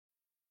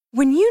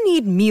When you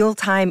need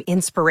mealtime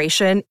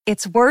inspiration,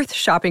 it's worth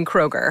shopping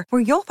Kroger,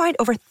 where you'll find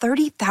over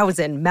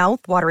 30,000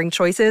 mouth-watering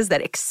choices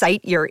that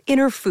excite your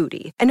inner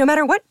foodie. And no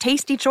matter what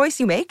tasty choice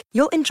you make,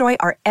 you'll enjoy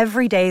our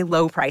everyday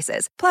low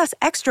prices, plus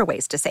extra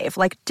ways to save,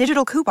 like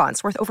digital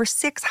coupons worth over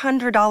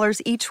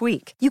 $600 each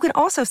week. You can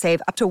also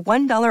save up to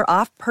 $1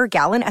 off per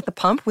gallon at the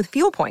pump with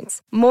fuel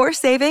points. More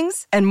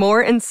savings and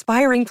more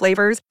inspiring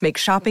flavors make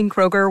shopping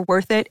Kroger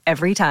worth it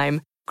every time.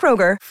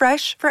 Kroger,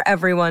 fresh for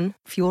everyone.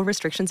 Fuel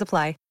restrictions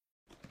apply.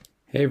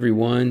 Hey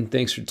everyone,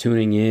 thanks for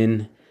tuning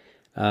in.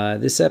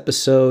 This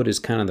episode is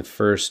kind of the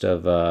first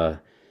of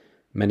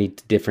many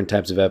different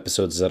types of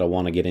episodes that I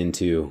want to get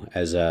into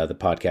as the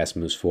podcast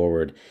moves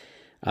forward.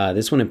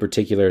 This one in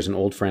particular is an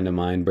old friend of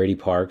mine, Brady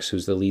Parks,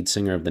 who's the lead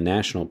singer of the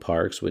National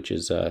Parks, which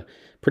is a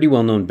pretty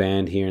well-known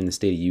band here in the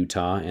state of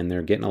Utah, and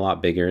they're getting a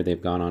lot bigger.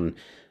 They've gone on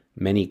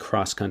many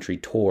cross-country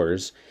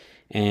tours,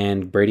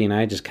 and Brady and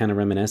I just kind of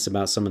reminisce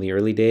about some of the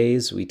early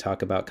days. We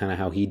talk about kind of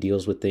how he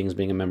deals with things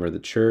being a member of the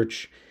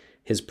church,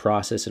 his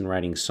process in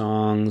writing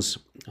songs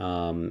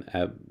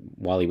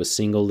while he was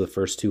single, the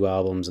first two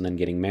albums, and then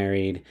getting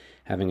married,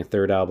 having a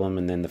third album,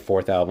 and then the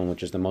fourth album,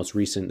 which is the most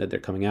recent that they're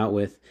coming out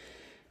with.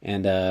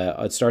 And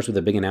it starts with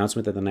a big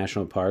announcement that the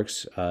National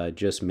Parks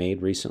just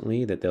made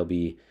recently, that they'll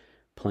be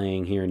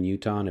playing here in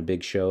Utah in a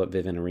big show at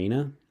Vivint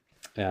Arena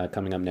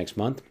coming up next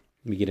month.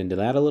 We get into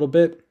that a little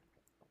bit,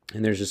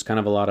 and there's just kind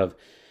of a lot of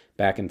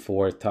back and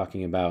forth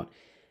talking about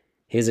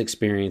his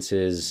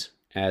experiences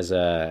as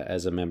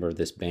a member of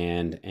this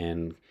band,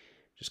 and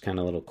just kind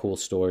of little cool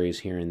stories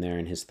here and there,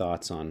 and his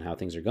thoughts on how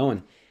things are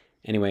going.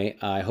 Anyway,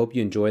 I hope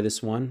you enjoy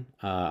this one.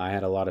 I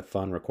had a lot of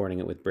fun recording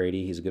it with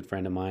Brady. He's a good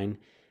friend of mine,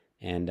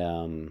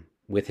 and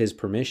with his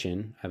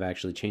permission, I've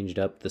actually changed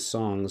up the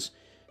songs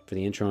for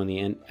the intro and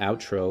the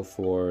outro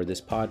for this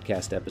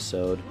podcast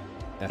episode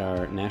that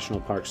are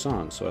National Park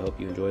songs, so I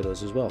hope you enjoy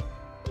those as well.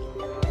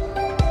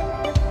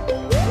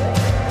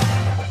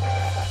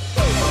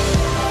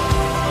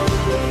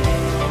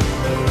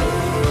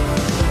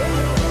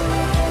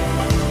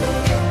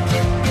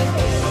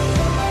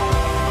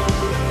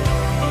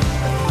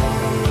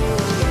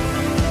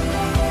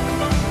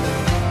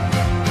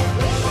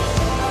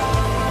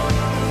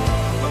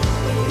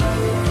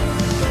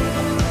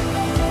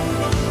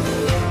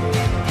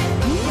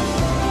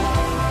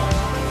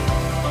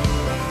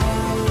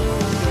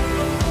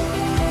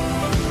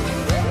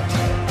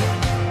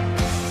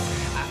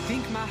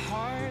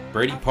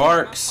 Brady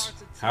Parks,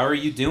 how are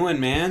you doing,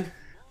 man?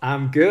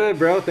 I'm good,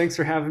 bro. Thanks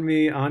for having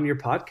me on your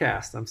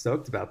podcast. I'm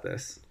stoked about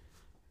this.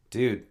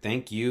 Dude,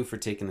 thank you for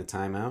taking the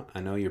time out.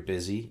 I know you're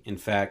busy. In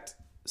fact,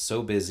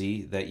 so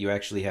busy that you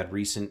actually had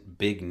recent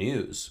big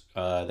news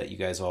that you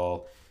guys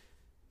all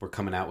were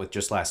coming out with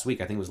just last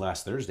week. I think it was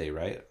last Thursday,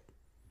 right?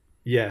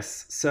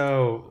 Yes.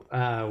 So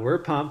we're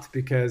pumped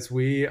because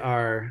we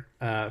are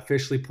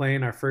officially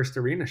playing our first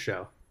arena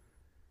show,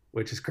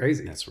 which is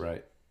crazy. That's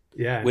right.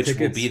 Yeah. Which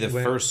will be the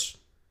first...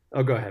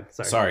 Oh, go ahead.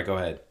 Sorry, go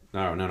ahead.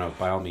 No,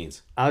 by all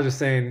means. I was just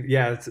saying,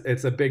 yeah,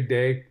 it's a big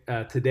day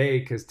today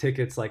because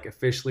tickets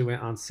officially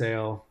went on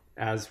sale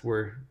as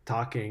we're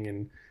talking,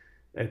 and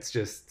it's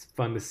just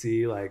fun to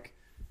see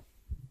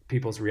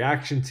people's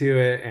reaction to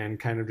it and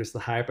kind of just the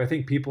hype. I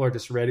think people are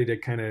just ready to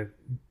kind of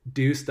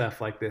do stuff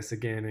like this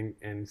again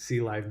and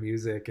see live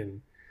music,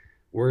 and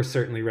we're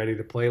certainly ready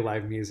to play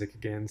live music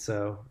again,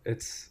 so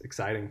it's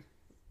exciting.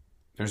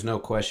 There's no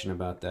question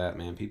about that,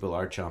 man. People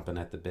are chomping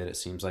at the bit, it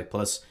seems like.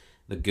 Plus,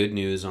 the good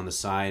news on the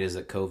side is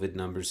that COVID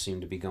numbers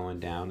seem to be going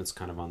down. It's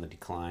kind of on the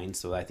decline,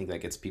 so I think that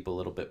gets people a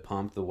little bit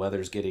pumped. The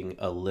weather's getting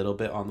a little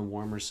bit on the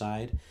warmer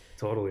side.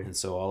 Totally. And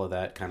so all of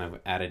that kind of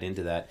added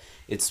into that.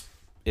 It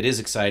is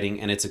exciting,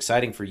 and it's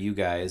exciting for you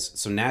guys.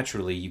 So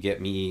naturally, you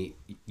get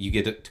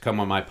to come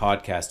on my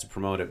podcast to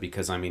promote it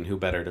because, I mean, who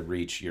better to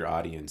reach your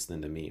audience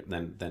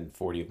than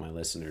 40 of my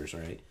listeners,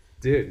 right?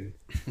 Dude,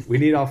 we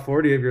need all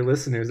 40 of your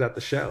listeners at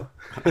the show.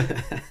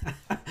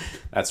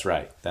 That's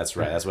right. That's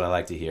what I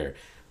like to hear.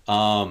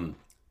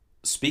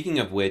 Speaking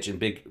of which, and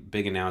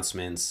big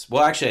announcements.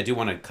 Well, actually, I do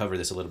want to cover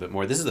this a little bit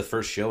more. This is the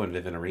first show in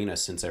Vivint Arena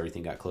since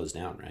everything got closed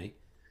down, right?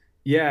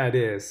 Yeah, it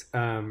is.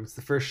 It's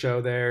the first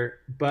show there,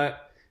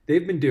 but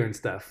they've been doing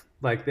stuff.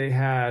 They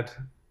had,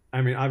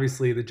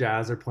 obviously the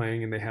Jazz are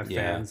playing and they have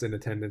fans in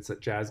attendance at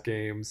Jazz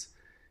games.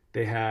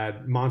 They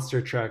had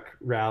Monster Truck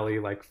Rally,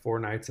 4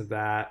 nights of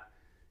that.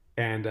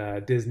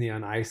 And Disney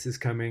on Ice is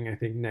coming, I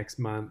think, next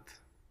month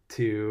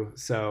too.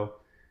 So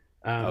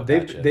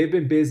they've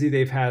been busy.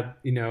 They've had,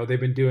 they've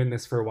been doing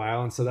this for a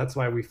while. And so that's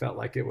why we felt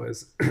like it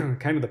was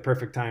kind of the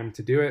perfect time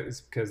to do it,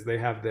 is because they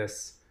have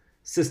this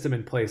system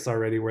in place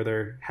already where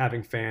they're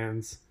having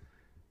fans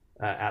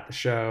at the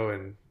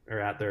show or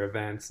at their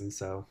events. And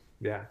so,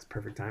 yeah, it's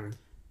perfect timing.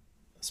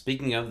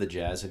 Speaking of the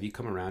Jazz, have you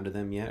come around to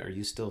them yet? Or are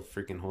you still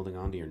freaking holding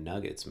on to your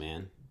Nuggets,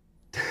 man?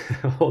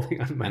 Holding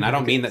on to my And I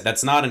don't mean that.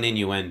 That's not an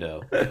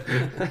innuendo.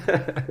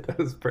 That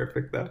was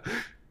perfect, though.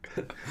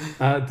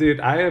 Dude,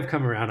 I have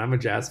come around. I'm a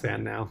Jazz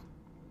fan now.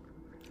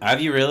 Have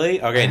you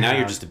really? Okay, now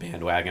you're just a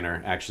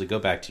bandwagoner. Actually, go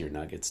back to your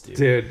Nuggets, dude.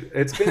 Dude,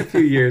 it's been a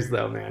few years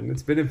though, man.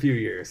 It's been a few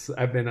years.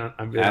 I've been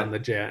on the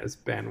Jazz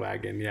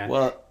bandwagon. Yeah.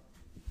 Well,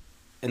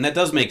 and that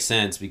does make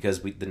sense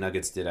because the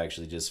Nuggets did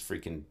actually just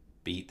freaking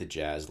beat the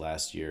Jazz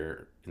last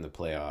year in the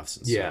playoffs.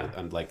 And so,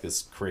 unlike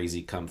this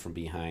crazy come from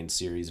behind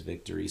series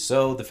victory.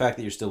 So the fact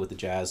that you're still with the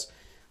Jazz,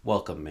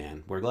 welcome,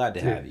 man. We're glad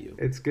to have you.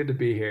 It's good to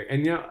be here.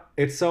 And you know,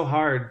 it's so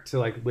hard to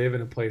like live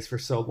in a place for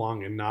so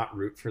long and not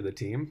root for the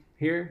team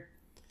here.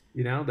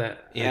 You know,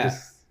 that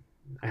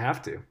I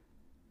have to.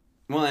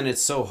 Well, and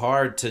it's so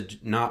hard to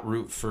not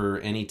root for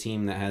any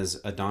team that has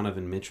a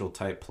Donovan Mitchell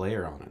type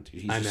player on it.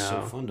 Dude, he's just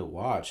so fun to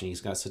watch, and he's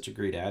got such a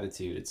great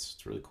attitude. It's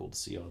really cool to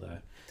see all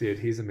that. Dude,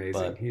 he's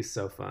amazing. He's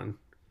so fun.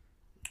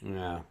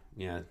 Yeah.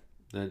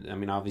 I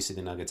mean, obviously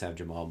the Nuggets have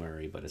Jamal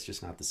Murray, but it's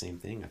just not the same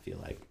thing, I feel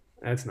like.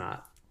 That's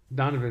not.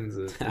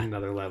 Donovan's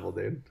another level,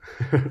 dude.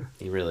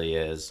 He really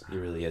is.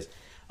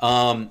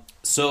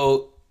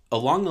 So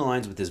along the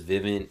lines with this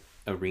Vivint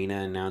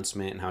Arena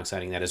announcement and how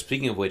exciting that is.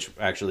 Speaking of which,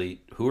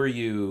 actually, who are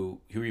you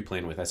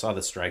playing with? I saw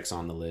the Strikes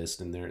on the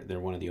list, and they're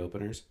one of the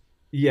openers.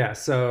 Yeah,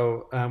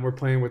 so we're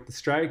playing with the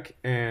Strike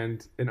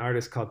and an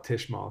artist called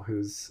Tishmal,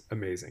 who's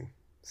amazing.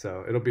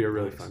 So it'll be a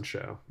really fun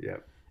show.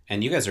 Yep.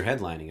 And you guys are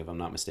headlining, if I'm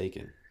not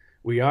mistaken.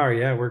 We are,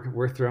 yeah.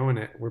 We're throwing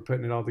it. We're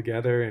putting it all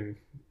together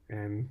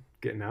and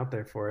getting out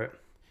there for it.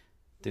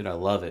 Dude, I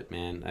love it,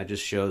 man. It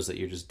just shows that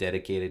you're just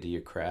dedicated to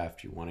your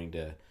craft. You're wanting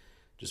to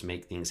just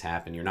make things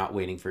happen. You're not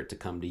waiting for it to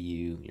come to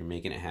you. You're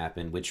making it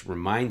happen, which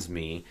reminds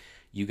me,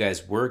 you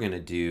guys were going to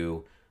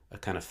do a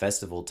kind of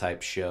festival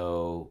type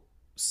show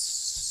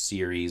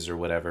series or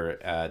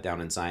whatever down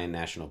in Zion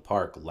National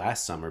Park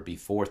last summer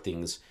before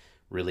things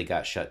really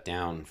got shut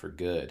down for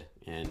good.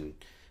 And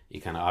you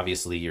kind of,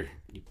 obviously you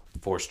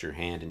forced your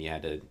hand and you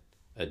had to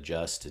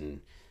adjust and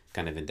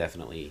kind of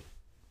indefinitely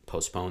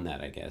postpone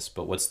that, I guess.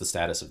 But what's the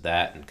status of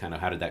that and kind of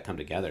how did that come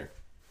together?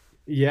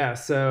 Yeah,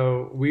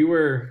 so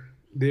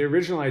the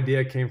original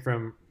idea came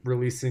from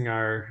releasing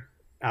our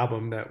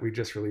album that we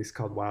just released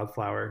called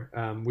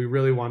Wildflower. We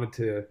really wanted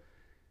to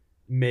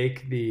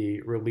make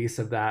the release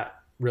of that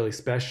really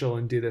special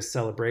and do this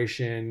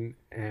celebration,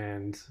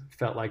 and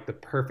felt like the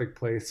perfect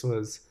place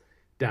was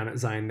down at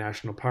Zion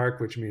National Park,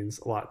 which means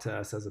a lot to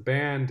us as a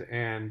band.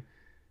 And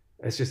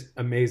it's just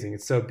amazing.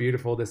 It's so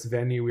beautiful. This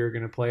venue we were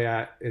going to play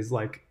at is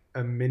like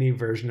a mini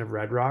version of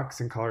Red Rocks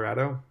in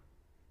Colorado.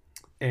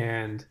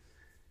 And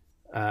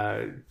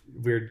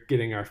we're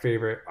getting our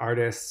favorite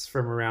artists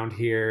from around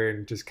here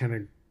and just kind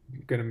of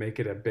going to make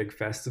it a big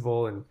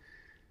festival. And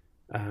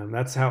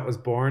that's how it was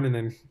born. And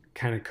then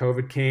kind of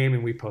COVID came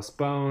and we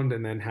postponed,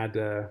 and then had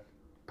to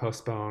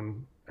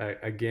postpone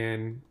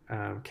again,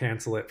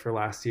 cancel it for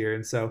last year.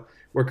 And so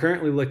we're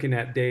currently looking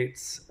at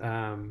dates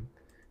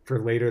for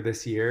later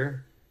this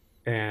year,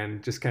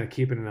 and just kind of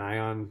keeping an eye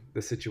on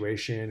the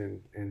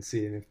situation and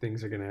seeing if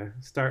things are going to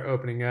start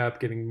opening up,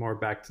 getting more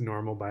back to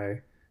normal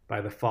by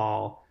the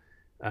fall.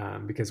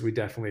 Because we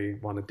definitely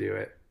want to do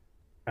it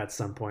at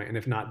some point. And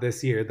if not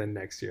this year, then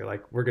next year.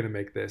 Like, we're going to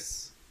make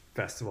this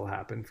festival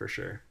happen for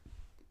sure.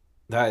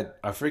 I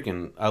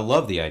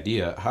love the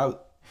idea.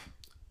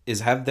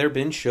 Have there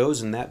been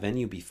shows in that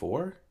venue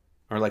before?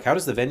 Or like, how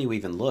does the venue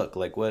even look?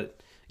 Like,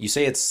 what you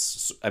say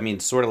it's, I mean,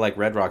 sort of like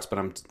Red Rocks, but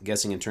I'm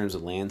guessing in terms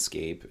of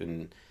landscape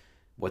and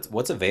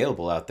what's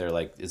available out there.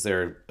 Like, is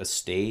there a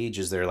stage?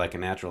 Is there like a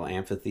natural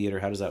amphitheater?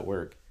 How does that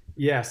work?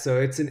 Yeah. So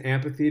it's an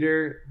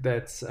amphitheater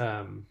that's,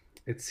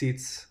 it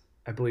seats,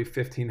 I believe,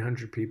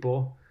 1,500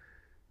 people.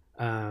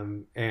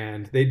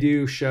 And they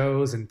do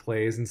shows and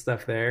plays and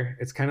stuff there.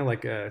 It's kind of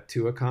like a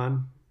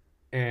Tuacahn.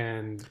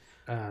 And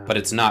but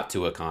it's not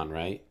Tuacahn,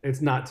 right?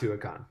 It's not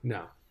Tuacahn,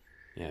 no.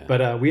 Yeah.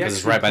 But we actually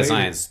it's right by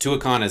Zion.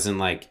 Tuacahn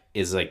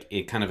is like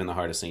it kind of in the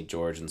heart of St.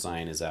 George, and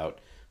Zion is out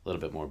a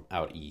little bit more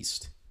out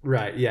east.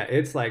 Right. Yeah.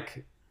 It's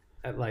like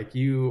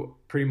you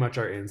pretty much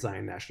are in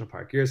Zion National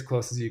Park. You're as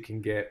close as you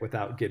can get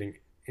without getting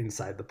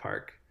inside the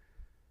park,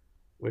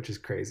 which is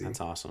crazy.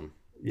 That's awesome.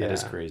 Yeah. That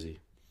is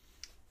crazy.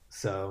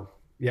 So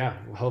yeah,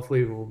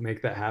 hopefully we'll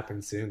make that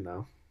happen soon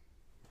though.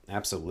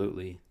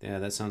 Absolutely. Yeah,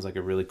 that sounds like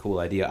a really cool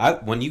idea.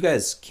 When you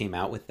guys came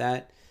out with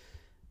that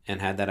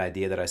and had that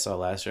idea that I saw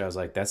last year, I was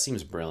like, that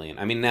seems brilliant.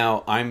 I mean,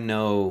 now I'm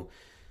not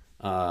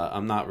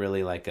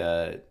really like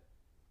a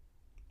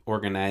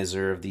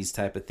organizer of these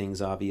type of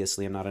things.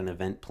 Obviously, I'm not an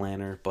event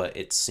planner, but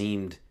it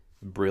seemed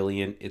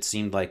brilliant. It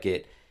seemed like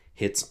it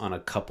hits on a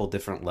couple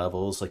different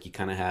levels. Like, you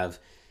kind of have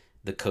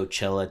the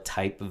Coachella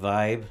type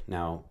vibe.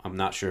 Now, I'm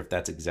not sure if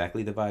that's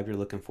exactly the vibe you're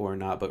looking for or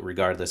not, but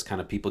regardless,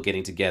 kind of people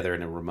getting together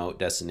in a remote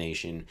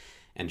destination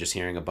and just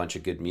hearing a bunch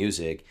of good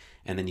music.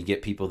 And then you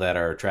get people that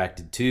are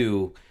attracted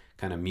to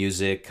kind of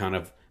music, kind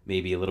of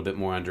maybe a little bit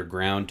more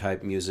underground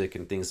type music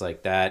and things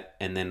like that.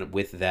 And then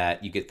with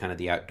that, you get kind of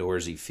the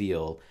outdoorsy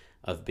feel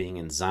of being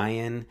in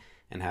Zion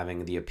and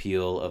having the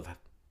appeal of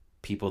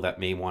people that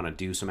may want to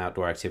do some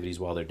outdoor activities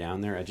while they're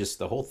down there.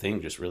 The whole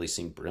thing just really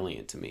seemed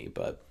brilliant to me.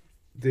 But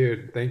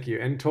dude, thank you.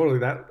 And totally,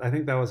 I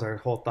think that was our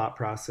whole thought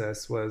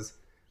process, was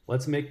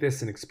let's make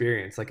this an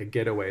experience, like a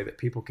getaway that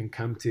people can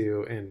come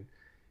to and,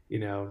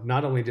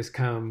 not only just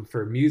come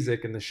for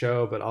music and the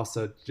show, but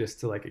also just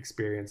to like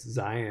experience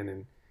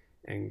Zion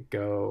and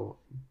go,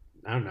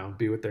 I don't know,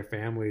 be with their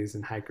families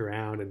and hike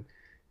around. And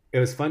it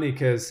was funny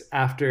because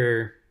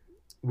after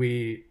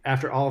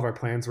all of our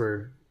plans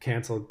were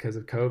canceled because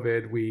of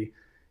COVID, we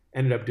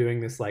ended up doing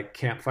this like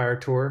campfire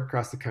tour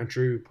across the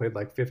country. We played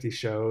like 50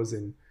 shows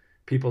in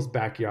people's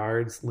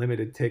backyards,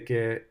 limited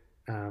ticket,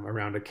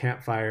 around a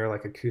campfire,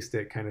 like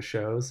acoustic kind of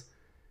shows.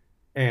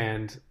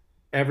 And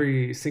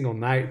every single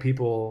night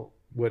people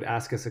would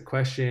ask us a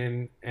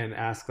question and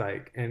ask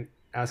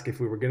if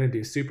we were going to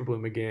do Super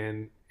Bloom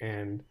again,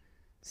 and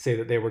say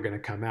that they were going to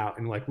come out.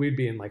 And like, we'd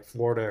be in like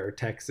Florida or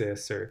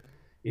Texas or,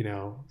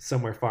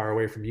 somewhere far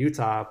away from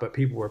Utah, but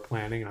people were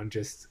planning on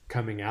just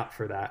coming out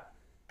for that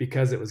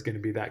because it was going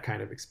to be that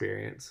kind of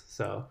experience.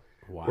 So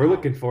wow. We're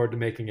looking forward to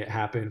making it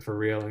happen for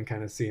real and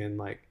kind of seeing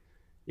like,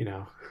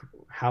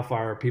 how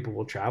far people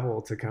will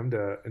travel to come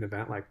to an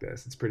event like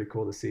this. It's pretty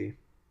cool to see.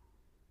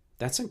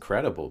 That's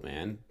incredible,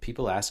 man.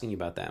 People asking you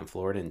about that in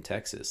Florida and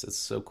Texas. That's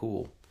so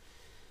cool.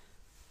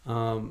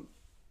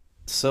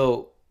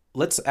 So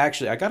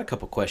I got a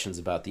couple questions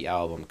about the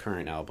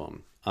current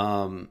album.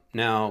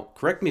 Now,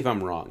 correct me if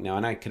I'm wrong now,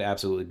 and I could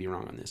absolutely be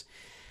wrong on this.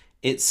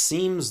 It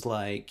seems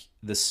like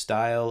the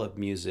style of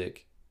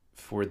music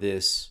for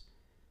this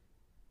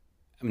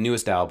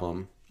newest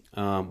album,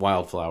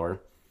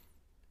 Wildflower,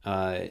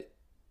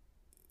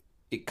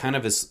 it kind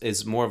of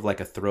is more of like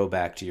a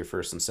throwback to your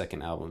first and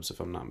second albums, if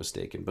I'm not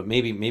mistaken. But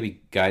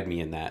maybe guide me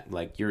in that.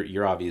 Like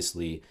you're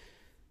obviously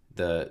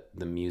the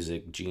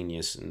music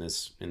genius in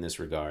this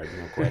regard,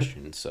 no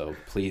question. So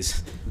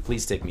please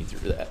take me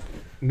through that.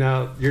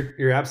 No,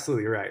 you're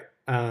absolutely right.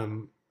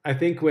 I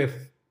think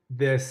with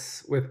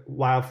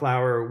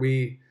Wildflower,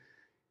 we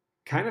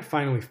kind of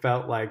finally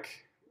felt like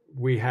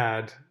we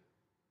had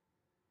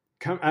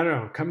come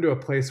to a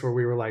place where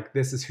we were like,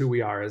 this is who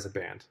we are as a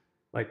band.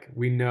 Like,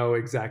 we know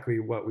exactly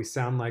what we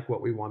sound like,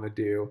 what we want to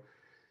do,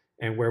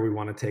 and where we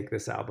want to take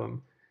this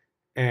album.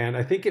 And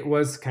I think it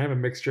was kind of a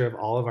mixture of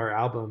all of our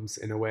albums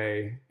in a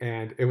way.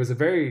 And it was a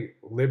very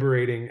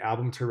liberating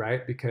album to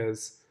write,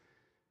 because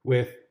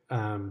with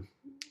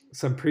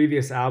some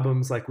previous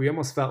albums, like, we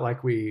almost felt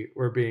like we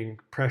were being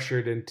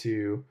pressured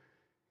into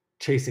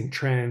chasing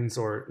trends,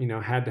 or,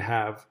 had to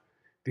have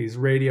these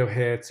radio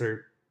hits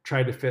or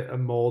tried to fit a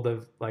mold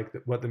of like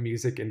what the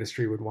music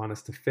industry would want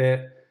us to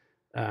fit,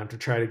 to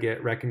try to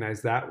get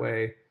recognized that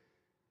way.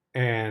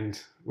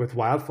 And with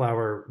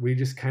Wildflower, we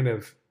just kind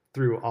of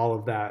threw all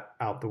of that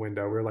out the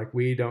window. We're like,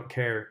 we don't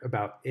care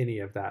about any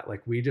of that.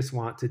 Like, we just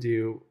want to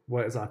do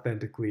what is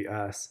authentically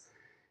us.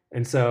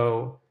 And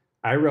so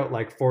I wrote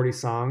like 40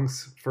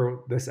 songs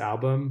for this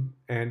album,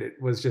 and it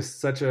was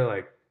just such a,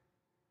 like,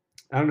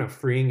 I don't know,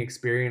 freeing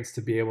experience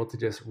to be able to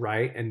just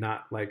write and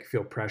not like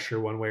feel pressure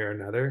one way or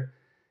another.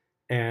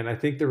 And I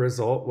think the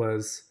result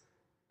was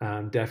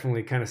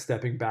definitely kind of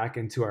stepping back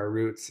into our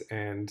roots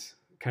and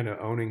kind of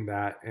owning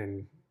that,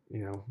 and,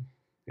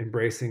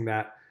 embracing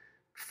that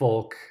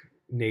folk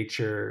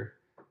nature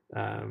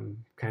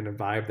kind of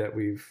vibe that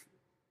we've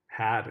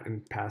had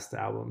in past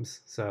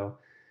albums. So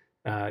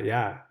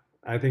yeah,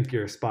 I think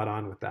you're spot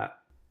on with that.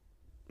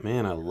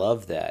 Man, I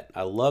love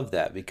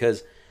that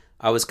because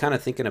I was kind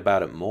of thinking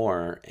about it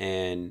more,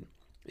 and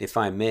if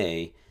I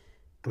may,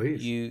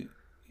 please.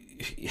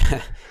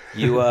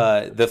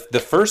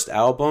 The first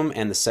album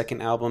and the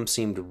second album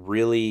seemed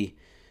really,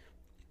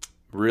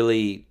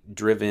 really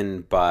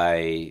driven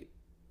by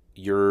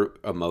your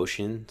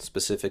emotion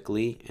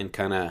specifically, and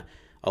kind of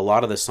a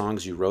lot of the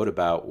songs you wrote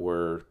about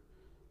were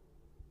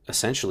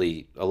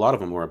essentially, a lot of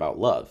them were about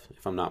love,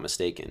 if I'm not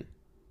mistaken.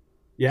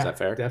 Yeah, is that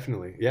fair?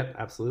 Definitely. Yep,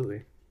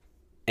 absolutely.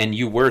 And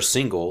you were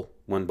single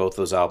when both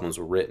those albums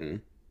were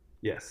written.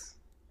 Yes.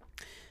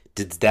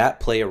 Did that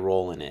play a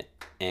role in it,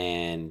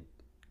 and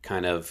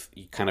kind of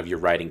your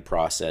writing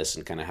process,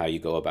 and kind of how you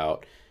go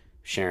about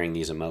sharing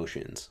these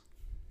emotions?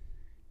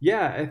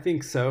 Yeah, I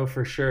think so,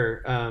 for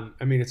sure.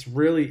 I mean, it's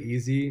really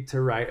easy to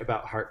write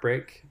about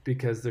heartbreak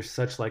because there's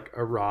such like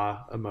a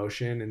raw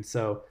emotion. And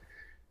so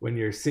when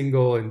you're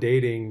single and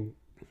dating,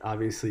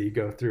 obviously you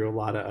go through a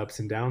lot of ups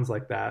and downs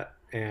like that.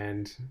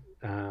 And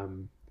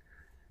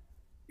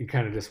you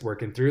kind of just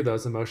working through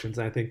those emotions.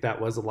 And I think that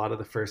was a lot of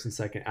the first and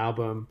second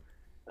album.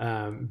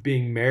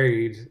 Being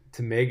married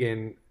to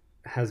Megan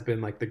has been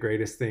like the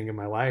greatest thing in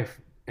my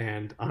life.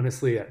 And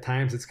honestly, at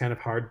times it's kind of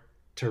hard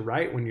to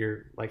write when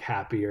you're like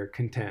happy or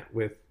content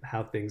with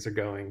how things are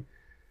going.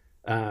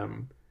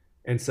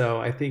 And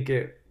so I think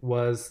it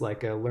was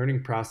like a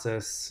learning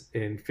process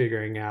in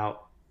figuring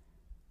out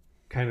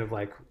kind of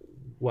like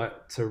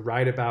what to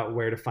write about,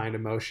 where to find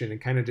emotion,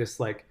 and kind of just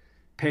like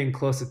paying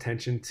close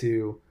attention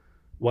to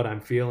what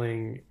I'm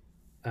feeling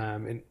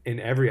in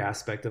every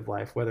aspect of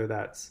life, whether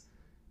that's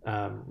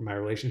my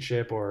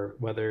relationship, or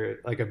whether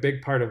like a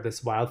big part of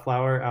this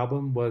Wildflower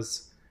album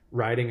was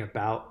writing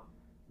about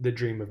the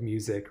dream of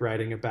music,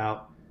 writing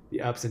about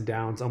the ups and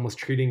downs, almost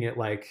treating it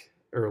like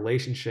a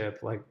relationship,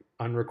 like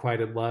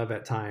unrequited love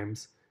at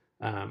times,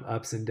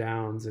 ups and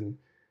downs, and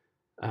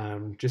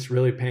just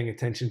really paying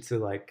attention to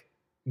like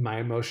my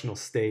emotional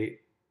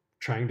state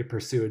trying to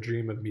pursue a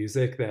dream of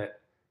music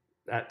that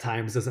at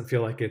times doesn't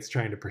feel like it's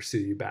trying to pursue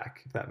you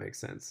back, if that makes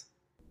sense.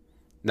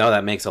 No,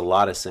 that makes a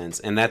lot of sense.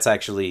 And that's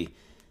actually,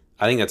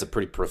 I think that's a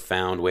pretty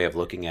profound way of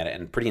looking at it,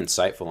 and pretty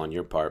insightful on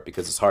your part,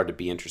 because it's hard to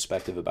be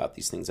introspective about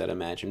these things, I'd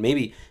imagine.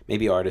 Maybe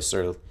artists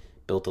are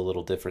built a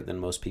little different than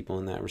most people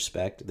in that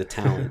respect, the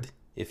talent,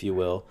 if you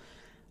will.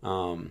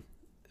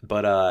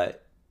 But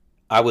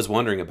I was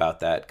wondering about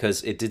that,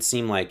 because it did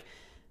seem like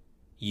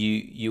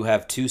you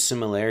have two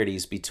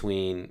similarities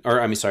between,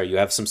 or I mean, sorry, you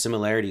have some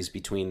similarities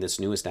between this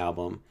newest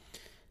album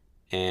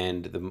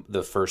and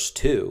the first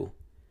two,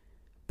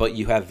 but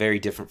you have very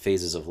different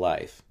phases of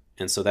life.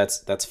 And so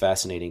that's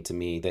fascinating to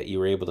me, that you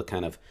were able to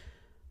kind of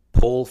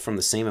pull from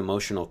the same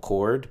emotional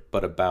chord,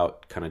 but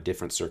about kind of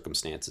different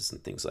circumstances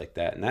and things like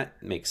that. And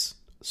that makes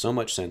so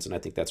much sense, and I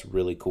think that's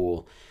really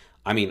cool.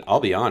 I mean, I'll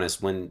be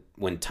honest, when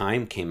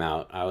Time came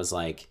out, I was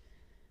like,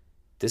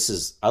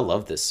 I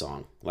love this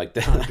song. Like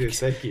that. Oh, dude,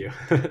 thank you.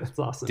 That's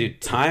awesome.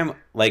 Dude, Time,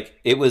 like,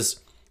 it was,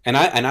 and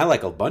I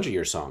like a bunch of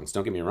your songs,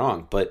 don't get me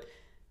wrong, but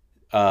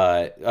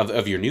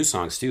of your new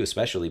songs too,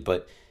 especially,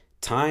 but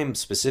Time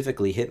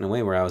specifically hit in a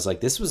way where I was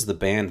like, this was the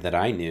band that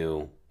I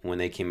knew when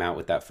they came out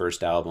with that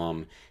first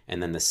album,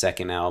 and then the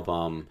second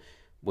album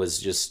was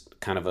just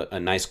kind of a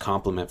nice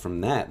compliment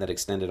from that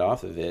extended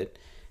off of it.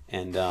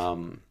 And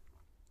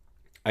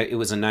it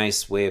was a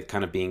nice way of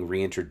kind of being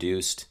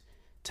reintroduced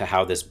to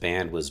how this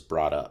band was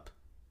brought up,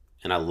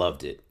 and I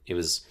loved it.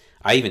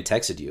 I even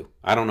texted you.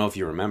 I don't know if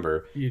you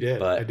remember. You did.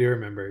 But I do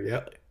remember.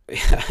 Yep.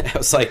 I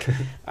was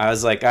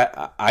like,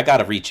 I got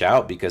to reach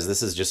out, because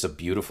this is just a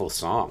beautiful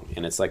song,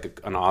 and it's like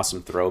an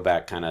awesome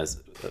throwback, kind of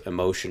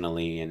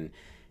emotionally and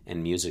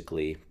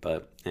musically.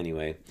 But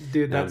anyway,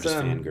 dude, that's I'm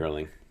just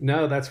fangirling.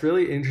 No, that's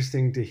really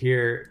interesting to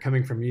hear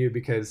coming from you,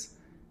 because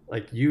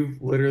like you've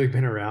literally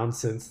been around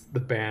since the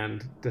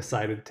band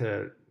decided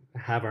to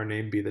have our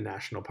name be the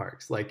National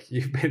Parks. Like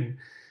you've been,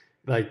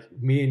 like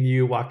me and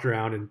you walked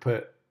around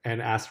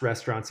and asked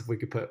restaurants if we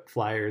could put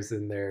flyers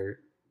in their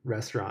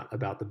restaurant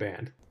about the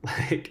band.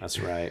 Like that's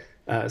right.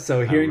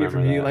 So hearing it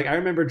from you, like I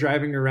remember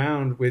driving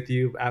around with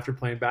you after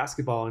playing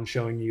basketball and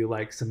showing you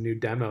like some new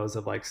demos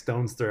of like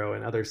Stone's Throw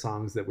and other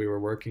songs that we were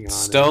working on.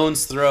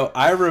 Stone's Throw,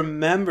 I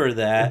remember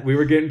that. We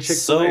were getting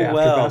Chick-fil-A after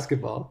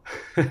basketball.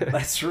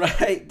 That's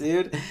right,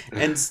 dude.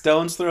 And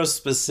Stone's Throw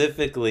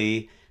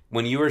specifically,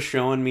 when you were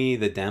showing me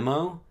the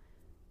demo,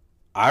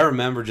 I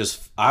remember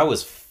I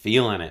was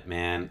feeling it,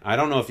 man. I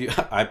don't know if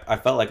I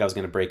felt like I was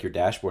going to break your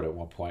dashboard at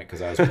one point,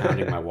 because I was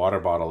pounding my water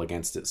bottle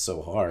against it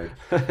so hard.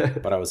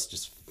 But I was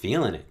just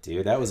feeling it,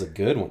 dude. That was a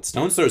good one.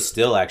 Stone's Throw is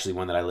still actually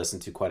one that I listen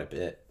to quite a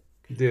bit.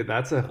 Dude,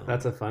 that's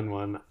a fun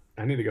one.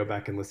 I need to go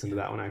back and listen to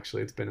that one,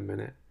 actually. It's been a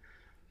minute.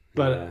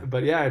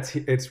 But yeah,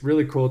 it's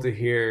really cool to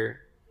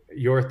hear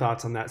your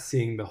thoughts on that,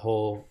 seeing the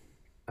whole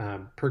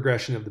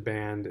progression of the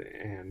band,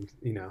 and,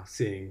 you know,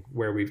 seeing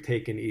where we've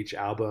taken each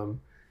album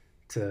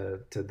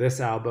to this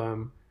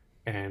album,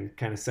 and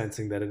kind of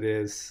sensing that it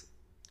is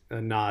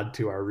a nod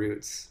to our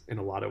roots in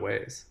a lot of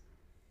ways.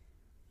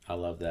 I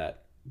love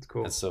that. It's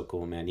cool. That's so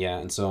cool, man. Yeah,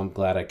 and so I'm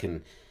glad I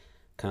can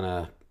kind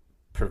of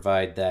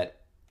provide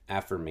that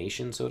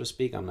affirmation, so to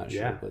speak. I'm not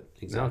sure, but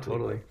exactly.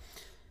 No,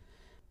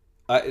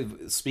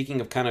 totally. Speaking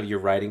of kind of your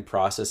writing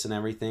process and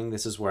everything,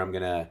 this is where I'm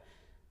going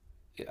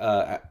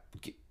to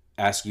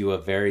ask you a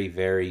very,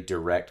 very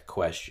direct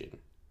question.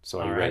 So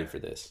are you ready for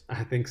this?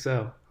 I think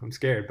so. I'm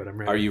scared, but I'm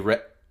ready.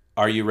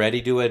 Are you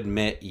ready to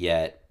admit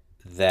yet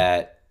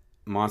that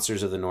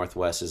Monsters of the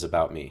Northwest is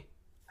about me?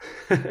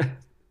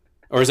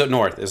 Or is it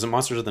North? Is it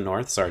Monsters of the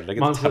North? Sorry, did I get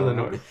Monsters of the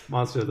North?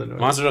 Monsters of the North.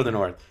 Monsters of the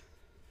North.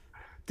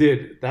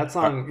 Dude, that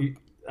song.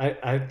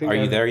 I think. Are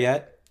you there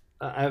yet?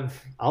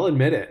 I'll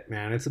admit it,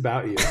 man. It's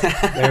about you.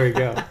 There we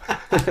go.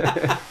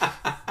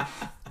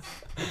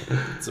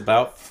 It's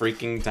about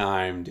freaking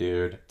time,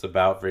 dude. It's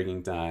about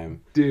freaking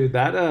time, dude.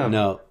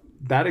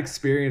 That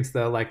experience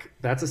though, like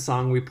that's a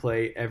song we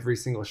play every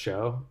single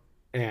show,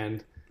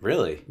 and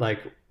really, like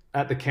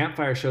at the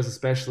campfire shows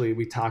especially,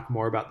 we talk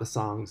more about the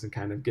songs and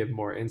kind of give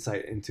more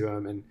insight into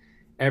them. And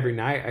every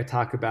night I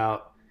talk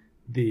about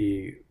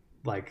the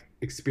like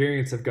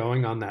experience of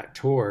going on that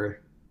tour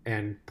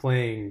and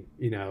playing,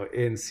 you know,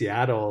 in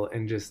Seattle,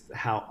 and just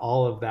how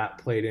all of that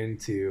played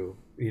into,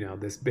 you know,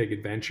 this big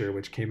adventure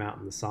which came out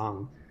in the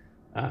song.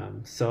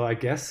 So I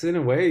guess in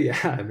a way,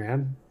 yeah,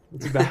 man,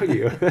 it's about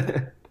you.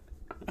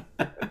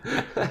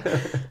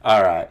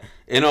 All right.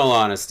 In all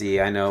honesty,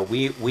 I know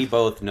we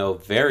both know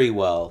very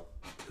well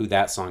who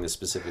that song is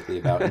specifically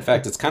about. In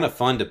fact, it's kind of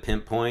fun to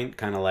pinpoint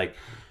kind of like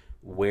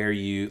where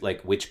you,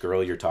 like which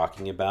girl you're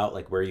talking about,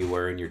 like where you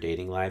were in your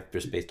dating life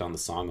just based on the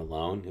song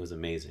alone. It was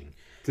amazing.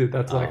 Dude,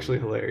 that's actually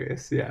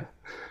hilarious. Yeah.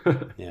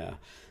 Yeah.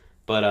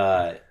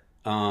 But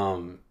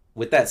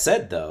with that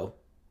said though,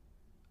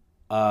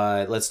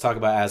 let's talk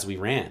about As We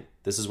Ran.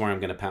 This is where I'm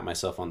going to pat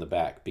myself on the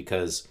back,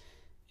 because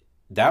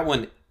that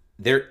one,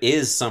 there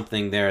is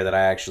something there that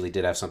I actually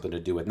did have something to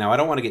do with. Now, I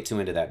don't want to get too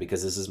into that,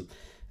 because this is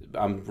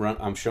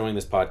I'm showing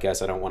this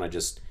podcast. I don't want to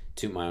just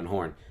toot my own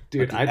horn.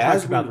 Dude, I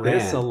talked about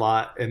this a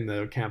lot in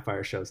the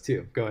campfire shows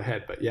too. Go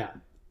ahead, but yeah,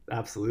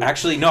 absolutely.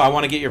 Actually, no, I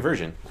want to get your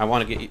version. I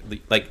want to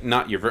get like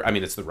not your I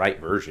mean, it's the right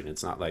version.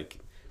 It's not like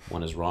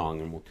one is wrong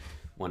and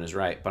one is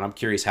right. But I'm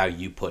curious how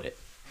you put it.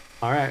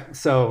 All right,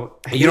 so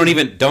you don't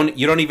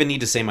even need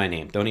to say my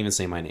name. Don't even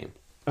say my name.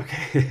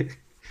 Okay,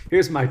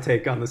 here's my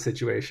take on the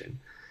situation.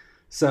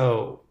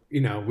 So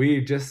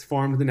we just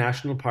formed the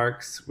national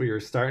parks. We were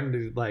starting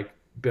to like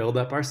build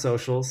up our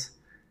socials.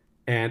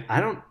 And I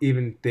don't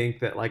even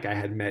think that like I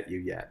had met you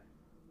yet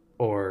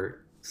or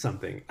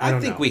something. I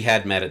think we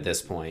had met at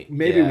this point.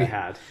 Maybe we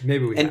had.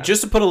 And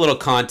just to put a little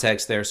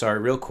context there, sorry,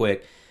 real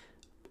quick.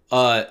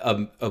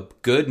 A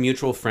good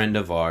mutual friend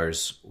of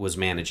ours was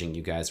managing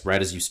you guys right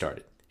as you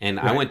started. And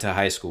right. I went to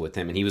high school with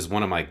him, and he was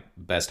one of my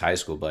best high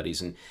school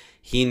buddies. And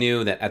he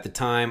knew that at the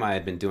time I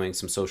had been doing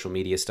some social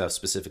media stuff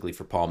specifically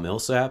for Paul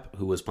Millsap,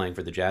 who was playing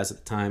for the Jazz at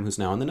the time, who's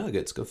now in the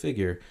Nuggets. Go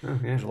figure. Oh, yeah.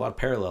 There's a lot of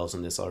parallels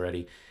in this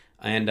already.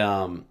 And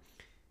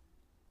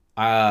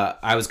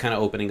I was kind of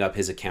opening up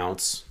his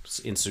accounts,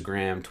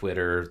 Instagram,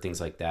 Twitter,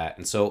 things like that.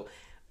 And so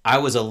I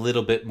was a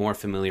little bit more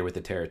familiar with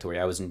the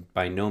territory. I was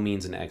by no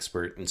means an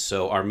expert. And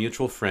so our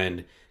mutual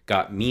friend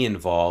got me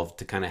involved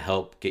to kind of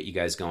help get you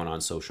guys going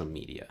on social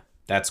media.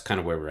 That's kind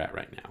of where we're at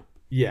right now.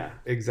 Yeah,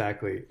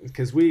 exactly.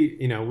 Because we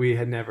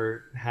had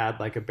never had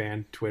like a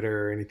band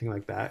Twitter or anything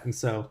like that. And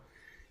so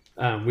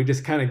we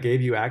just kind of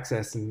gave you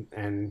access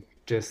and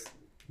just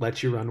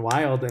let you run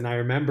wild. And I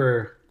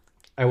remember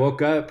I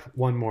woke up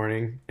one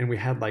morning and we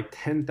had like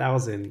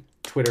 10,000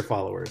 Twitter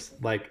followers,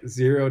 like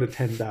 0 to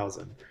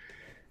 10,000.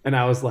 And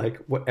I was like,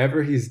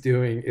 whatever he's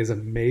doing is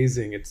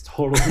amazing. It's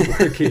totally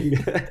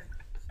working.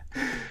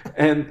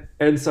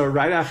 And so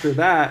right after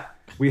that,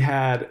 we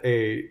had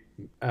a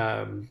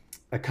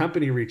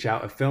company reach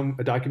out,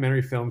 a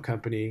documentary film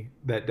company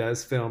that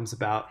does films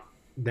about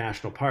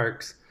national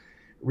parks,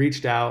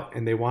 reached out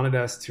and they wanted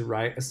us to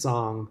write a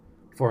song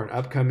for an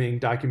upcoming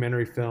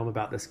documentary film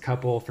about this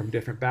couple from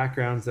different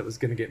backgrounds that was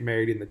going to get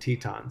married in the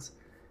Tetons,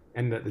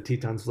 and that the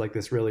Tetons was like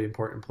this really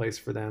important place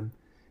for them.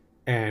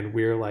 And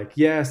we were like,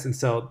 yes. And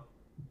so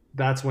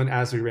that's when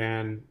As We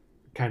Ran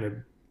kind of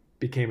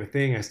became a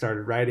thing. I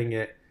started writing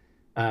it.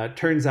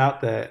 Turns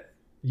out that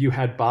you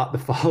had bought the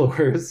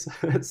followers.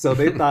 So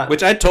they thought,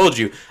 which I told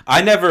you,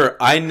 I never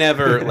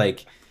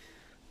like,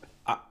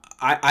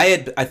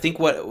 I think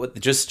what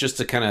just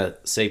to kind of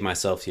save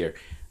myself here,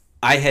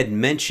 I had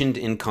mentioned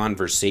in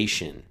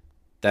conversation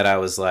that I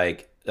was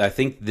like, I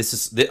think this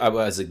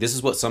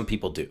is what some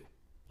people do.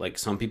 Like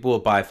some people will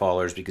buy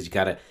followers because you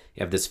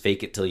have this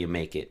fake it till you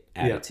make it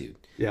attitude.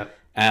 Yeah.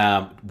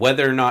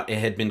 Whether or not it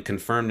had been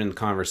confirmed in the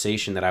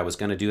conversation that I was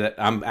going to do that,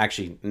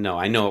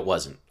 I know it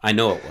wasn't.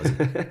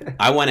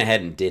 I went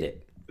ahead and did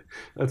it.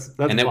 That's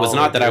and it was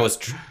not that I was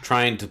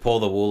trying to pull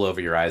the wool over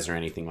your eyes or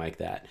anything like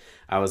that.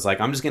 I was like,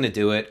 I'm just going to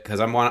do it because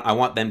I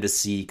want them to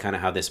see kind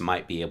of how this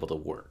might be able to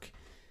work.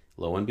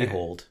 Lo and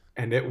behold.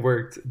 And it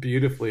worked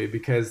beautifully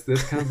because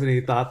this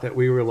company thought that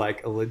we were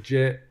like a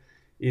legit,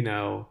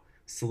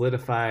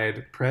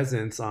 solidified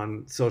presence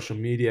on social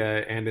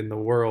media and in the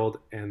world.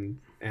 And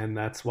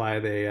that's why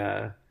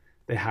they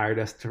hired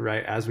us to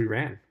write As We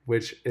Ran,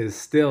 which is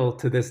still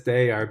to this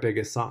day our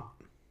biggest song.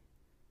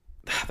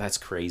 That's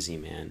crazy,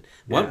 man.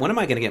 Yeah. When am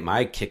I going to get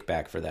my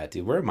kickback for that,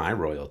 dude? Where are my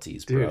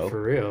royalties, bro? Dude,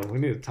 for real. We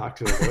need to talk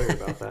to a lawyer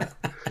about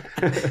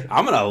that.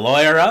 I'm going to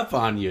lawyer up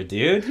on you,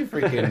 dude. You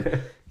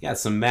freaking got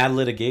some mad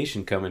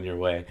litigation coming your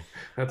way.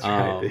 That's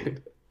right,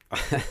 dude.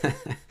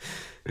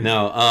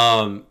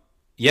 No,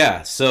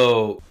 yeah,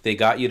 so they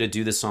got you to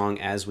do the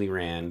song As We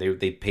Ran.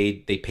 They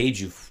paid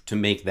you to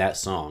make that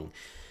song.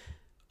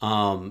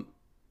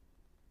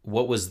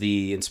 What was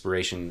the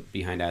inspiration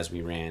behind As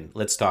We Ran?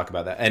 Let's talk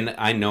about that. And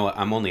I know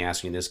I'm only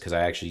asking this because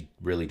I actually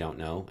really don't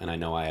know, and I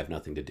know I have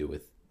nothing to do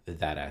with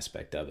that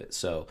aspect of it.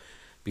 So,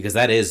 because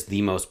that is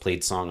the most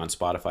played song on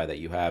Spotify that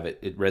you have,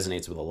 it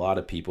resonates with a lot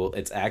of people.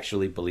 It's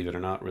actually, believe it or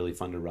not, really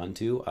fun to run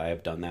to. I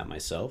have done that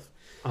myself.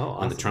 Oh, awesome.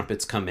 When the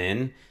trumpets come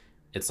in,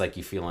 it's like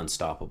you feel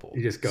unstoppable.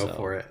 You just go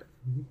for it.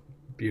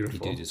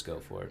 Beautiful. You do just go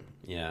for it.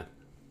 Yeah.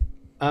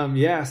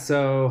 Yeah.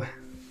 So,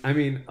 I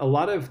mean, a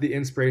lot of the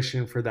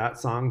inspiration for that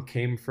song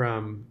came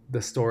from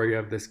the story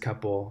of this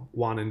couple,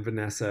 Juan and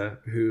Vanessa,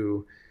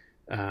 who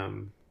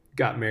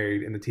got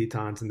married in the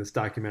Tetons, and this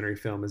documentary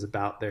film is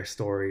about their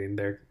story and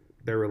their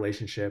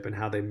relationship and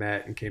how they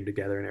met and came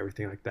together and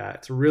everything like that.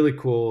 It's a really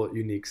cool,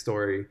 unique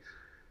story.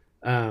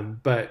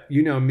 But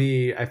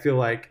me, I feel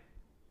like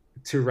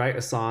to write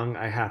a song,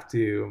 I have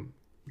to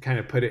kind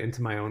of put it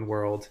into my own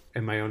world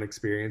and my own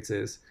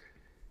experiences.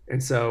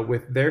 And so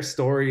with their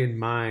story in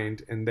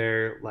mind and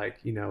their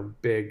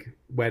big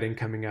wedding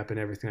coming up and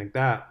everything like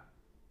that,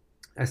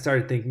 I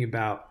started thinking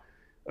about,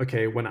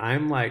 okay, when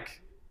I'm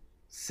like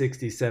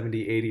 60,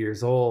 70, 80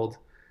 years old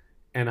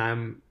and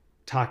I'm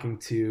talking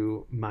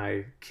to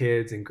my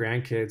kids and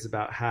grandkids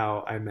about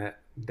how I met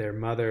their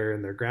mother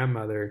and their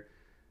grandmother,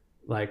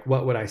 like,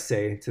 what would I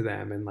say to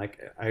them? And like,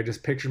 I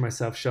just pictured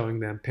myself showing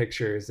them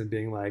pictures and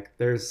being like,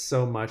 there's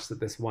so much that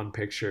this one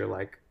picture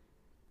like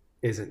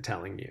isn't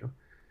telling you.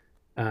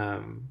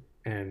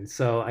 And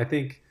so I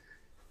think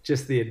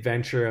just the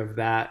adventure of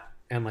that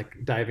and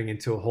like diving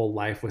into a whole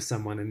life with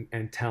someone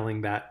and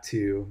telling that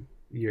to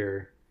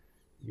your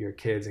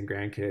kids and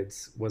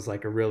grandkids was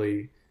like a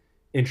really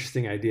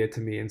interesting idea to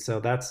me. And so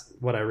that's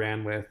what I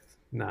ran with.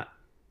 Not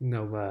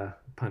no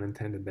pun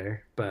intended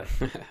there, but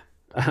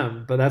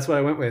that's what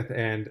I went with.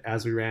 And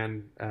As We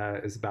Ran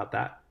is about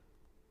that.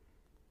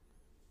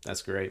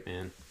 That's great,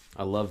 man.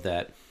 I love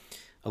that.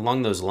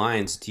 Along those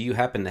lines, do you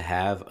happen to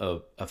have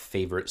a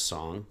favorite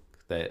song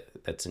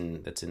that's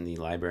in the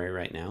library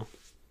right now?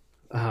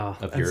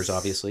 Of yours,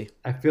 obviously.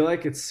 I feel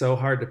like it's so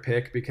hard to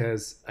pick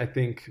because I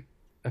think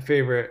a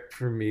favorite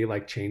for me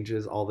like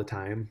changes all the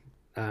time.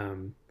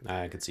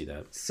 I could see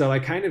that. So I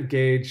kind of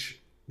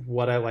gauge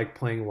what I like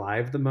playing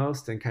live the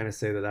most and kind of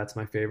say that that's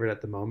my favorite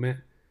at the moment.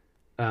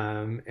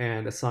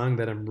 And a song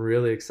that I'm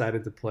really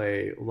excited to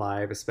play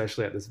live,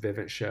 especially at this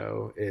Vivint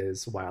show,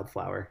 is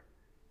Wildflower.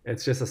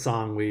 It's just a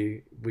song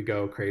we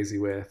go crazy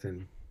with,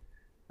 and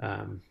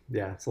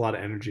yeah, it's a lot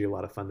of energy, a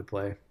lot of fun to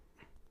play.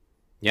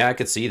 Yeah, I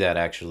could see that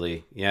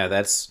actually. Yeah,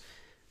 that's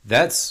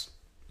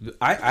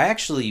I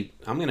actually,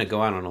 I'm going to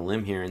go out on a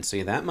limb here and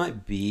say that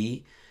might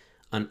be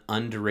an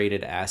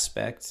underrated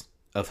aspect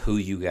of who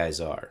you guys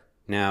are.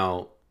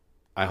 Now,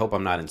 I hope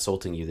I'm not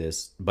insulting you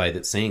this by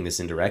saying this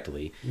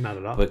indirectly. Not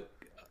at all.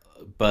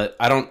 But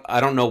I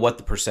don't know what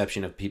the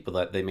perception of people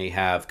that they may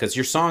have, because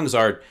your songs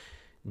are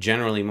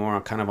generally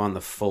more kind of on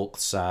the folk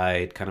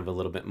side, kind of a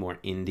little bit more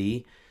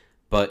indie.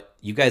 But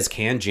you guys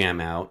can jam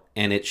out,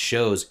 and it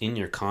shows in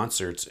your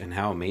concerts and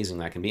how amazing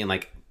that can be. And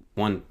like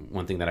one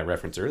thing that I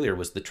referenced earlier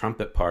was the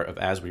trumpet part of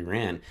As We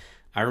Ran.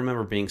 I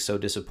remember being so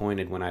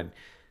disappointed when I'd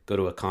go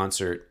to a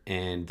concert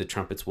and the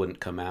trumpets wouldn't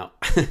come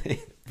out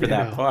for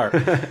that part.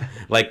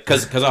 Like,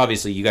 cause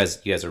obviously you guys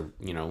are,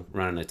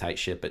 running a tight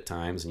ship at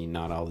times, and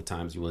not all the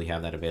times you really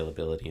have that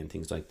availability and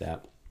things like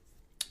that.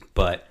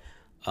 But,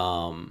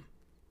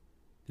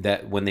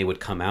 that when they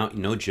would come out,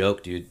 no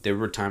joke, dude, there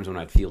were times when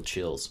I'd feel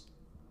chills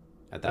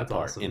at that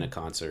part in a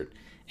concert.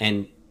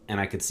 And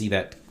I could see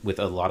that with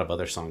a lot of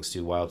other songs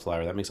too.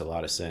 Wildflower, that makes a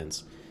lot of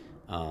sense.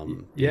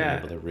 Being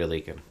able to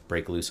really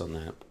break loose on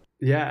that.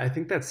 Yeah, I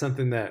think that's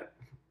something that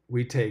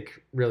we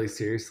take really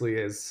seriously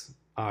is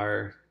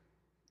our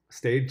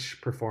stage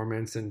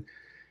performance and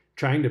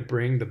trying to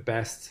bring the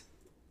best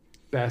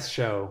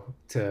show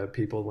to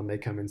people when they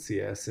come and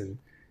see us. And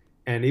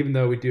even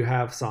though we do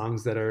have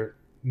songs that are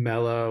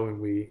mellow and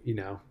we,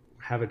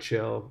 have a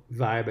chill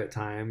vibe at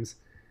times,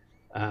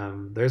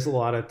 there's a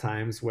lot of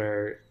times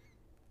where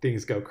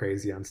things go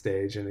crazy on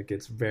stage and it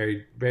gets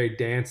very, very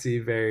dancey,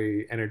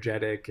 very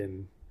energetic.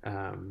 And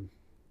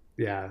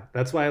yeah,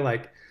 that's why I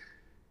like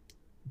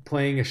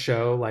playing a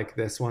show like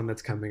this one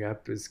that's coming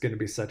up is going to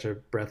be such a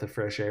breath of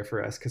fresh air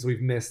for us, because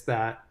we've missed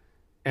that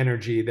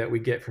energy that we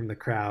get from the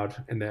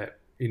crowd, and that,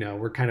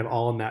 we're kind of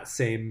all in that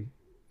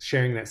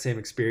sharing that same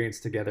experience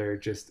together,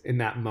 just in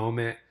that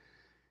moment,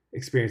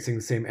 experiencing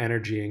the same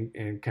energy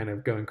and kind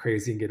of going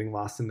crazy and getting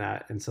lost in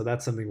that. And so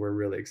that's something we're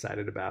really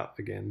excited about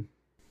again.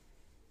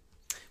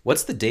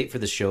 What's the date for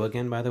the show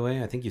again, by the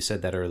way? I think you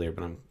said that earlier,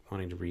 but I'm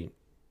wanting to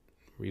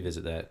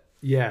revisit that.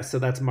 Yeah, so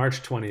that's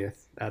March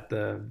 20th at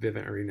the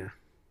Vivint Arena.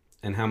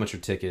 And how much are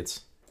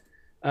tickets?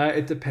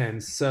 It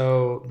depends.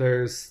 So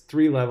there's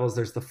 3 levels.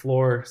 There's the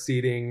floor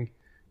seating,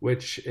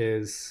 which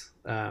is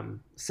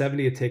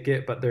 $70 a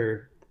ticket, but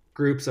they're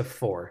groups of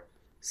 4.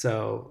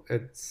 So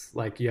it's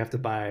like you have to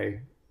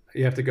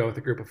go with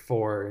a group of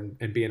 4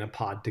 and be in a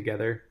pod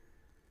together.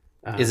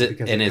 Is it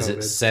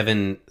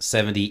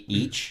 $770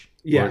 each?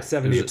 Yeah,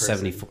 70 a person.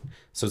 74.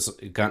 So it's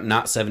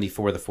not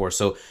 74 the 4.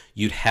 So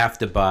you'd have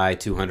to buy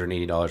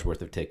 $280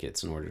 worth of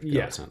tickets in order to go,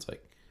 it sounds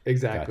like.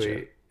 Exactly.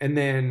 Gotcha. And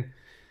then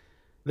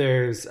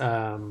there's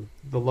the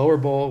lower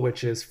bowl,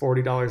 which is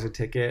 $40 a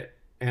ticket,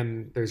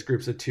 and there's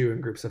groups of 2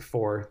 and groups of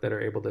 4 that are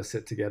able to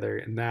sit together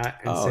in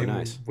that. And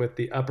same with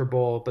the upper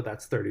bowl, but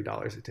that's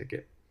 $30 a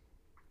ticket.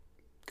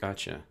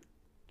 Gotcha.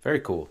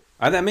 Very cool.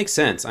 That makes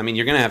sense. I mean,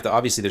 you're going to have to,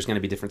 obviously there's going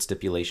to be different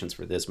stipulations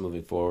for this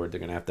moving forward. They're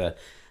going to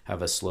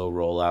have a slow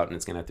rollout, and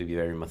it's going to have to be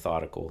very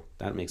methodical.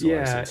 That makes a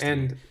lot of sense.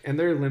 Yeah, and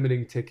they're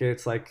limiting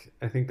tickets. Like,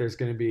 I think there's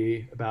going to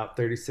be about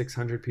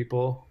 3,600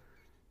 people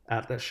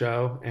at that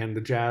show, and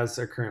the Jazz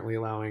are currently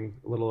allowing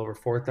a little over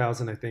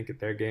 4,000, I think, at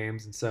their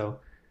games. And so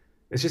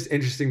it's just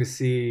interesting to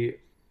see,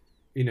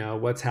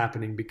 what's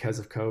happening because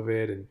of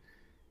COVID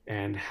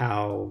and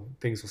how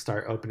things will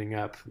start opening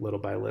up little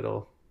by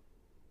little.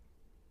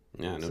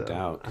 Yeah, no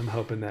doubt. I'm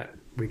hoping that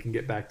we can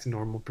get back to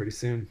normal pretty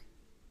soon.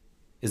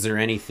 Is there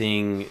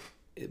anything,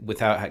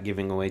 without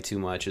giving away too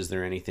much, is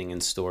there anything in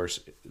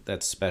stores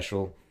that's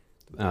special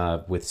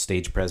with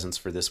stage presence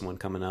for this one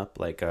coming up?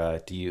 Like,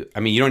 you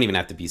don't even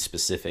have to be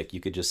specific.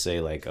 You could just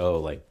say like,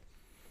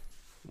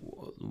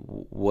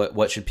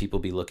 what should people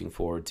be looking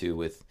forward to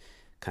with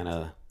kind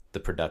of the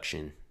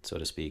production, so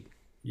to speak?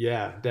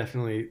 Yeah,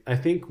 definitely. I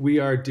think we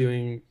are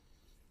doing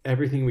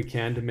everything we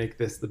can to make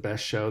this the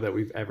best show that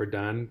we've ever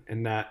done.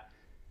 And that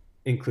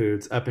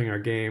includes upping our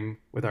game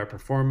with our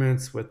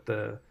performance, with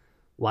the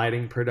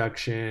lighting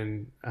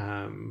production,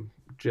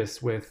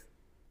 just with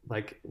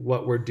like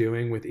what we're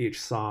doing with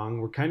each song.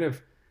 We're kind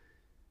of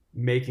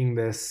making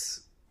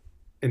this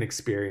an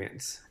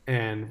experience,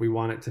 and we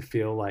want it to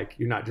feel like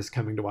you're not just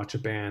coming to watch a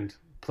band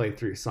play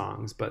 3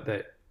 songs, but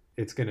that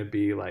it's going to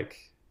be like,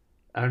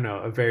 I don't know,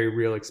 a very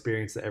real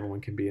experience that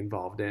everyone can be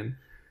involved in.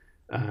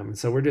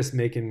 So we're just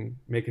making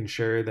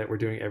sure that we're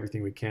doing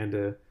everything we can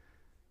to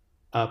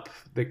up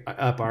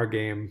our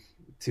game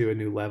to a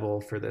new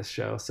level for this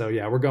show. So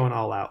yeah, we're going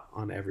all out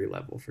on every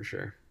level for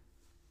sure.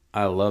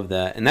 I love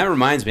that. And that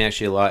reminds me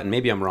actually a lot, and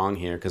maybe I'm wrong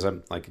here because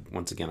I'm like,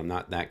 once again, I'm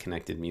not that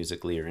connected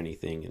musically or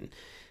anything and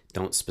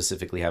don't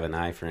specifically have an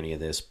eye for any of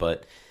this,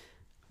 but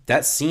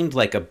that seemed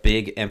like a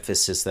big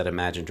emphasis that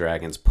Imagine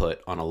Dragons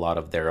put on a lot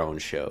of their own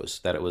shows,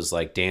 that it was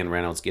like Dan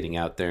Reynolds getting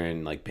out there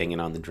and like banging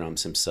on the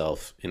drums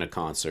himself in a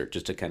concert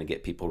just to kind of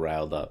get people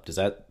riled up. Does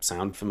that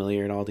sound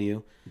familiar at all to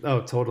you?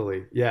 Oh,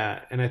 totally.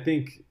 Yeah. And I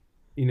think,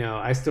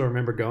 I still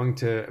remember going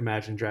to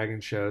Imagine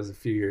Dragons shows a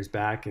few years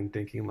back and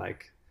thinking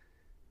like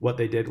what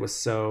they did was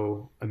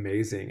so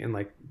amazing. And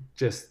like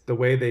just the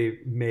way they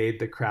made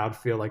the crowd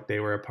feel like they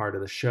were a part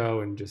of the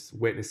show and just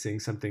witnessing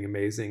something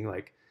amazing.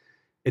 Like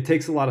it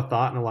takes a lot of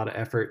thought and a lot of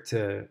effort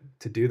to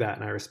do that.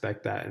 And I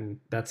respect that. And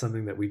that's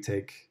something that we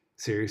take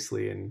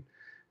seriously and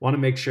want to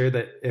make sure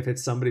that if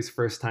it's somebody's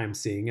first time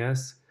seeing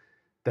us,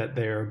 that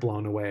they're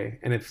blown away.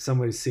 And if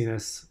somebody's seen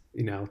us,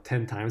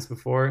 10 times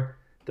before,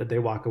 that they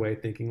walk away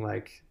thinking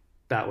like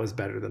that was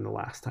better than the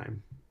last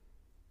time.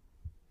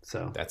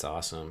 So that's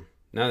awesome.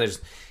 No,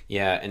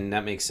 and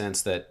that makes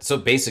sense so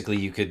basically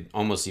you could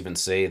almost even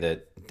say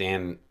that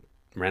Dan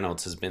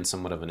Reynolds has been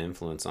somewhat of an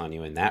influence on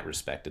you in that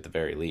respect at the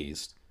very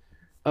least.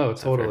 Oh,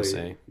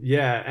 totally.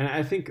 Yeah. And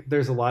I think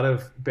there's a lot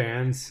of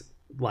bands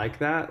like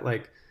that.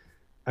 Like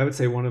I would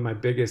say one of my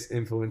biggest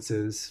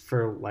influences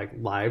for like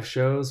live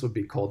shows would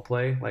be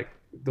Coldplay. Like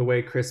the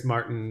way Chris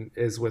Martin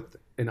is with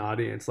an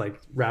audience, like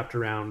wrapped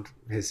around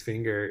his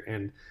finger,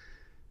 and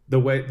the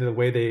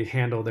way they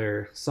handle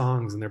their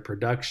songs and their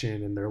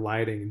production and their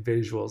lighting and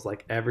visuals,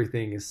 like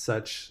everything is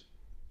such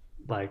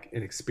like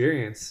an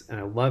experience, and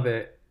I love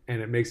it.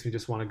 And it makes me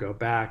just want to go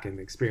back and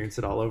experience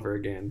it all over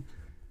again.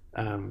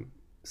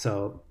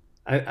 So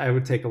I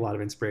would take a lot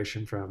of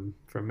inspiration from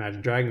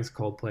Imagine Dragons,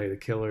 Coldplay, The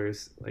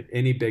Killers, like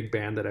any big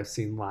band that I've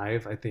seen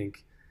live, I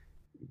think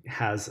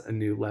has a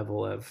new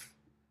level of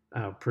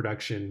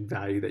production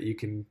value that you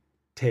can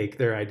take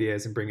their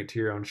ideas and bring it to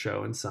your own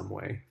show in some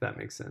way, if that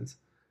makes sense.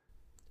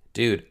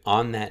 Dude,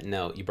 on that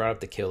note, you brought up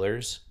The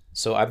Killers.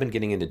 So I've been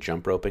getting into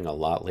jump roping a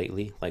lot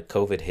lately. Like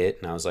COVID hit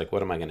and I was like,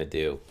 what am I going to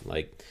do?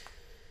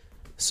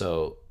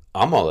 So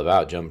I'm all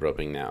about jump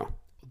roping now.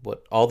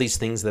 All these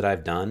things that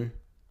I've done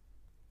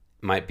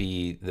might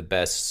be the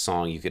best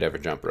song you could ever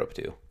jump rope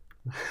to.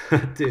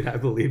 Dude, I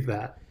believe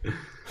that.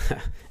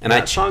 And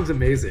that song's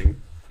amazing.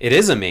 It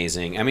is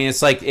amazing. I mean,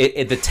 it's like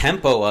the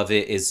tempo of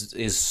it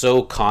is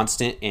so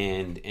constant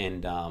and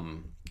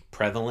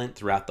prevalent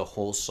throughout the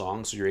whole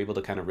song. So you're able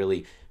to kind of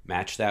really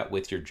match that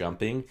with your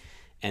jumping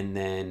and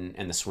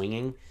the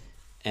swinging,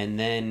 and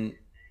then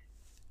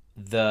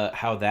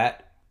how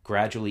that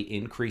gradually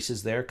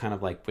increases there, kind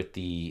of like with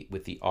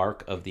the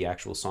arc of the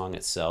actual song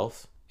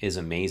itself, is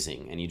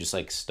amazing. And you just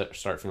like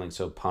start feeling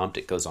so pumped.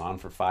 It goes on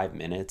for 5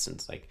 minutes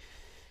and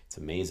it's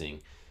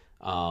amazing.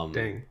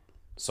 Dang.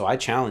 So I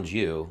challenge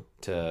you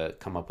to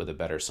come up with a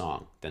better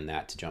song than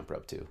that to jump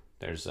rope to.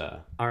 There's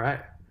all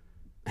right.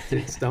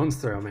 Stone's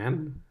Throw,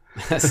 man.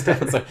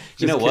 Stone's Throw.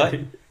 You know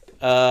kidding.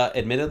 What?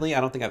 Admittedly,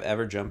 I don't think I've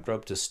ever jumped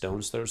rope to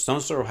Stone's Throw.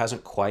 Stone's Throw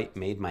hasn't quite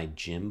made my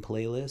gym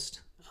playlist,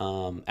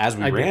 as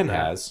We Ran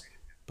has,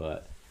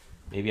 but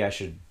maybe I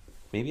should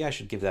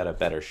give that a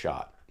better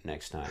shot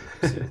next time.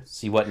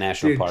 See what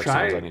national park songs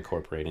I can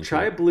incorporate into.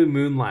 Try Blue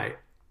Moonlight.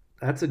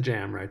 That's a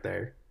jam right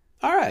there.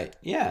 All right.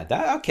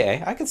 Yeah.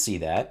 Okay. I could see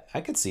that.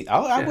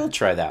 I will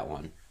try that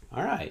one.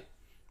 All right.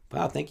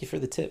 Wow. Thank you for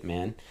the tip,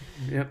 man.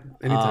 Yep.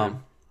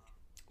 Anytime.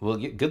 Well,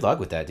 good luck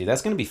with that, dude.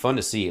 That's going to be fun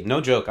to see.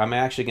 No joke. I'm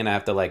actually going to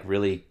have to like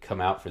really come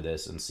out for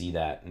this and see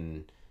that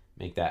and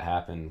make that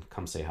happen.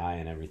 Come say hi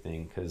and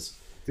everything. Cause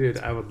dude,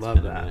 I would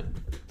love that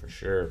for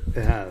sure.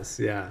 It has.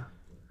 Yeah.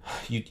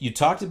 You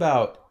talked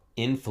about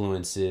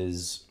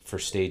influences for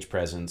stage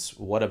presence.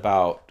 What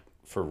about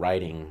for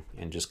writing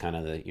and just kind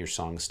of your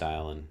song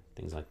style and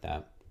things like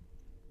that?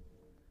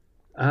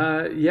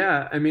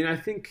 Yeah. I mean, I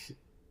think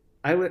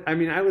I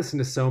listen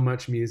to so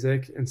much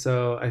music, and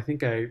so I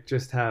think I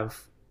just have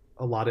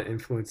a lot of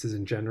influences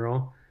in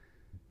general.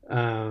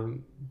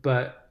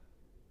 But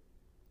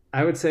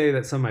I would say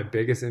that some of my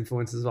biggest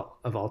influences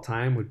of all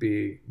time would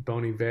be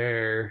Bon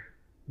Iver,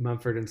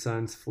 Mumford &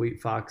 Sons,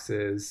 Fleet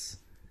Foxes.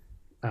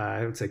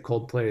 I would say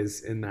Coldplay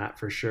is in that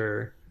for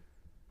sure.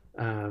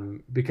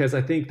 Because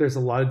I think there's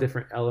a lot of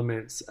different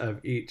elements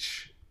of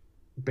each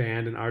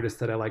band and artist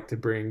that I like to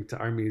bring to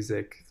our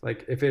music.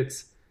 Like if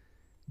it's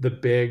the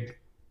big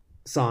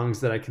songs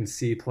that I can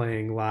see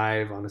playing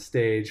live on a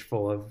stage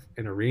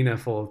an arena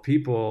full of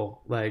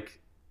people, like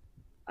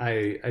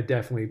I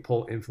definitely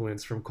pull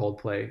influence from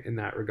Coldplay in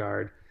that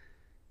regard.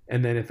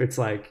 And then if it's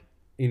like,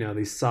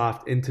 these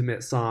soft,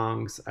 intimate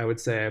songs. I would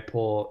say I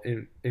pull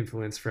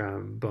influence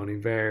from Bon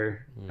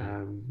Iver,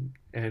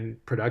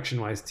 and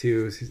production-wise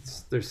too.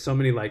 There's so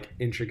many like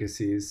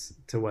intricacies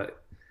to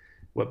what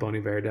Bon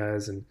Iver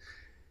does, and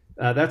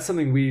that's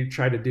something we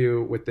try to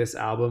do with this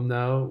album.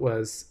 Though,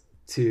 was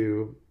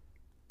to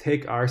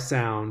take our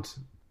sound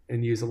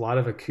and use a lot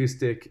of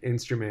acoustic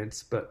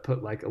instruments, but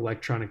put like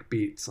electronic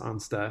beats on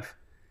stuff,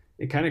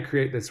 and kind of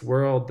create this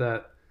world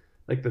that,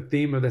 like, the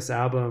theme of this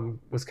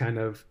album was kind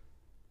of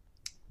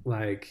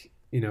like,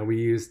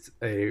 we used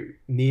a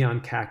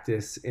neon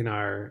cactus in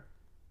our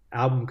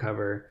album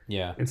cover.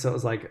 Yeah. And so it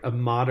was like a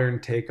modern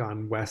take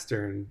on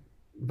Western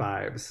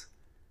vibes.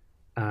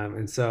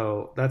 And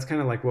so that's kind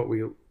of like what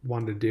we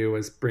wanted to do,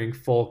 was bring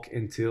folk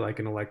into like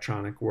an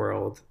electronic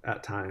world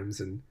at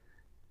times. And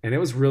it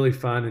was really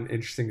fun and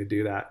interesting to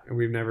do that. And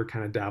we've never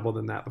kind of dabbled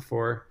in that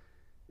before.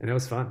 And it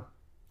was fun.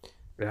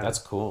 Yeah. That's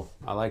cool.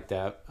 I like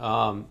that.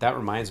 That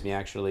reminds me,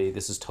 actually,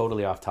 this is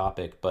totally off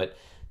topic, but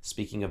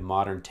speaking of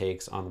modern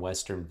takes on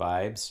Western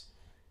vibes,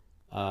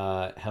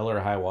 Hell or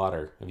High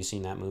Water. Have you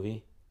seen that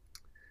movie?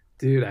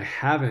 Dude, I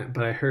haven't,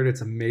 but I heard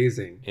it's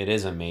amazing. It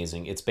is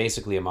amazing. It's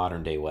basically a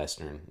modern day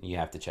Western. You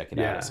have to check it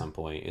out at some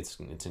point.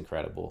 It's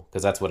incredible,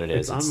 because that's what it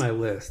is. It's on my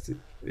list.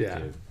 Yeah.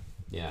 Dude,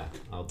 yeah.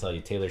 I'll tell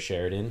you, Taylor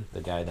Sheridan,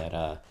 the guy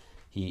that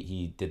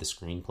he did the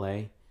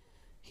screenplay.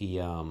 He's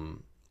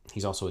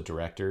also a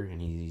director,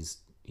 and he's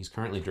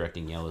currently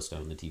directing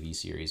Yellowstone, the TV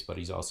series, but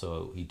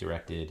he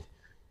directed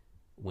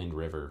Wind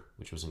River,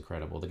 which was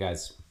incredible. The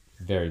guy's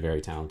very,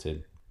 very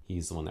talented.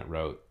 He's the one that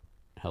wrote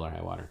Hell or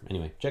High Water.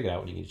 Anyway, check it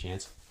out when you get a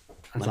chance.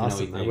 That's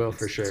awesome. I will,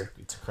 for sure.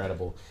 It's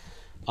incredible.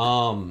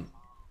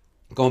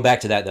 Going back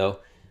to that though,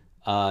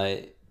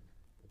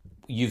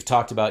 you've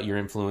talked about your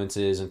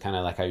influences and kind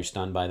of like how you're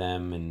stunned by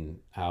them and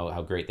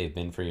how great they've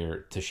been for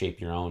to shape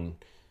your own,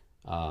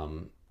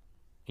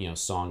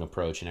 song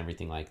approach and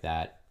everything like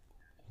that.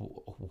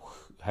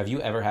 Have you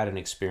ever had an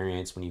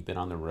experience when you've been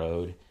on the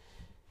road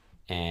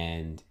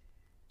and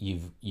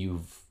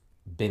you've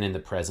been in the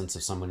presence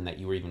of someone that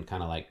you were even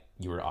kind of like,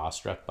 you were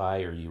awestruck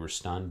by, or you were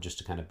stunned just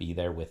to kind of be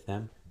there with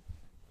them?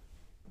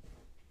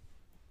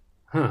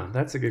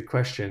 That's a good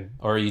question.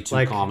 Or are you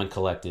too calm and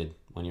collected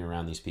when you're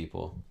around these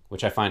people?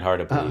 Which I find hard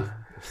to believe,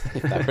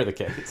 if that were the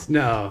case.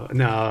 No, I'm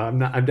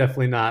not. I'm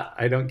definitely not.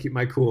 I don't keep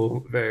my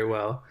cool very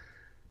well.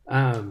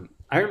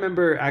 I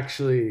remember,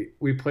 actually,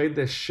 we played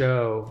this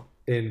show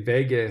in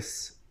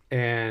Vegas,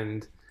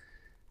 and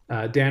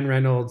Dan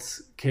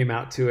Reynolds came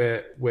out to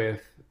it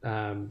with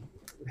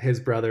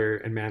his brother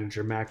and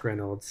manager, Mac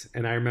Reynolds.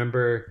 And I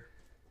remember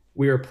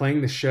we were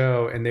playing the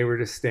show, and they were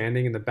just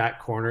standing in the back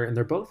corner, and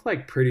they're both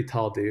like pretty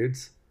tall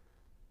dudes.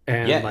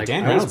 And yeah, like,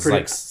 Dan Reynolds is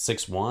like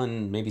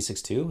 6'1", maybe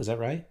 6'2". Is that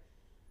right?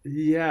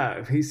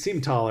 Yeah, he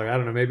seemed taller. I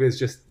don't know. Maybe it's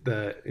just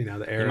the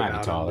the air. He might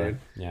be taller. Him,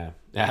 dude.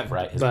 Yeah,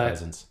 right. His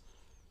presence.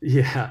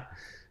 Yeah,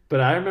 but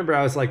I remember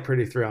I was like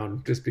pretty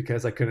thrown, just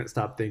because I couldn't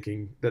stop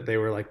thinking that they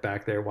were like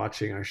back there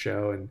watching our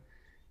show,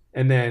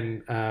 and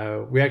then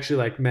we actually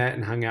like met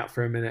and hung out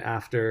for a minute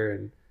after,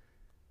 and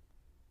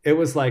it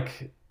was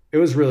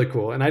really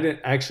cool. And I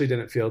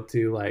didn't feel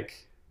too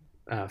like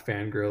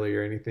fangirly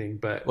or anything,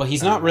 but well,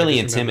 he's not really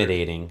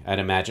intimidating, I'd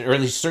imagine, or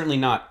at least certainly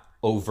not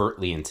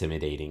overtly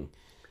intimidating.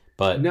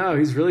 But no,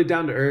 he's really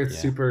down to earth,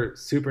 super,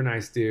 super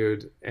nice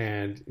dude,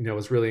 and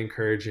was really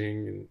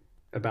encouraging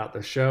about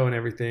the show and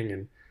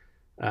everything.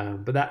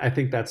 And but I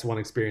think that's one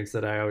experience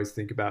that I always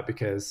think about,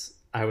 because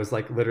I was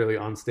like literally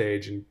on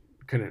stage and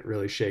couldn't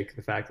really shake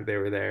the fact that they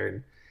were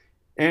there,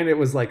 and it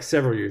was like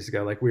several years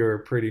ago. Like, we were a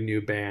pretty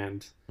new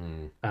band,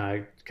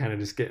 kind of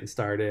just getting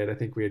started. I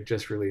think we had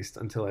just released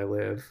Until I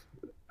Live,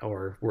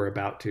 or were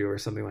about to, or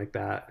something like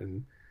that,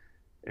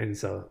 and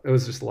so it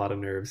was just a lot of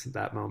nerves at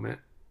that moment.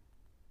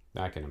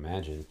 I can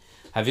imagine.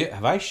 Have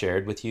I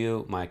shared with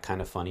you my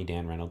kind of funny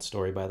Dan Reynolds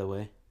story, by the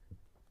way?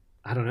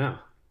 I don't know.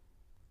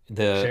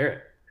 Share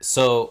it.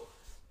 So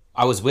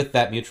I was with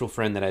that mutual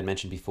friend that I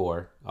mentioned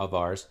before of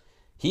ours.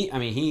 He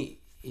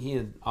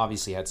had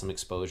obviously had some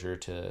exposure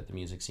to the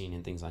music scene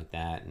and things like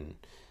that, and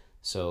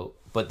so,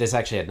 but this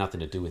actually had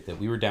nothing to do with it.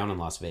 We were down in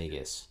Las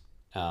Vegas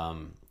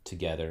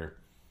together.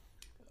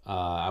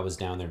 I was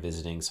down there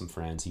visiting some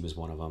friends. He was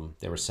one of them.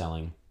 They were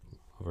selling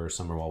over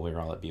summer while we were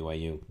all at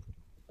BYU.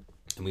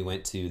 And we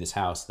went to this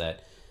house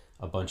that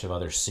a bunch of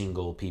other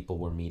single people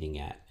were meeting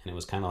at. And it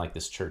was kind of like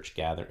this church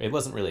gathering. It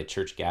wasn't really a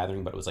church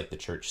gathering, but it was like the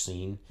church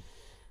scene.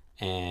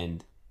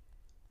 And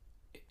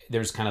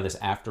there's kind of this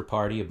after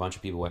party. A bunch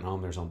of people went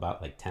home. There's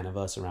about like 10 of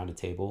us around a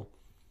table.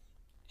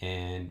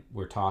 And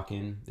we're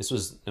talking. This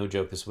was no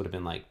joke. This would have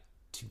been like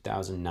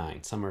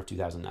 2009, summer of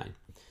 2009.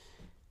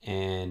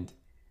 And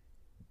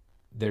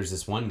there's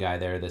this one guy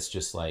there that's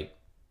just like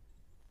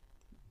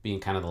being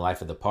kind of the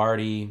life of the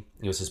party.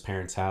 It was his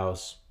parents'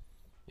 house.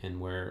 And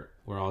we're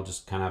all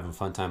just kind of having a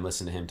fun time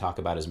listening to him talk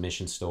about his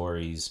mission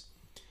stories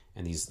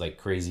and these like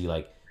crazy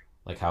like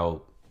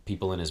how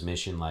people in his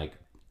mission like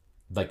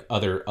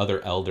other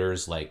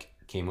elders like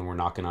came and were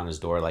knocking on his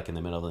door like in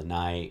the middle of the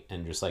night,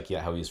 and just like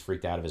how he was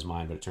freaked out of his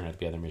mind, but it turned out to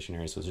be other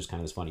missionaries. So it's just kind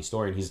of this funny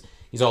story, and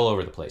he's all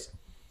over the place.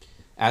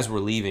 as we're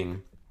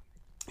leaving,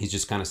 he's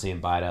just kind of saying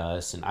bye to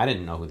us, and I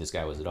didn't know who this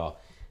guy was at all,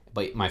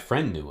 but my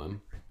friend knew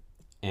him,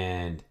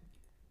 and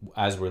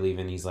as we're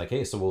leaving, he's like,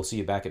 "Hey, so we'll see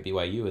you back at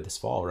BYU this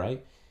fall,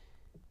 right?"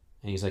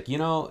 And he's like,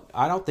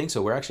 I don't think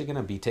so. We're actually going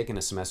to be taking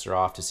a semester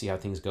off to see how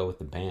things go with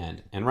the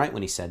band. And right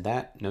when he said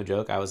that, no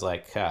joke, I was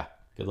like,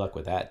 good luck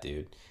with that,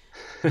 dude.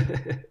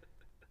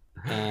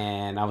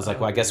 And I was like,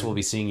 well, I guess we'll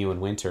be seeing you in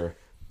winter.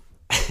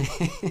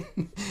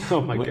 Oh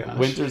my gosh.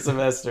 Winter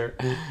semester.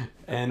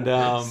 And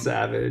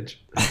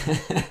savage.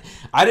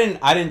 I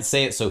didn't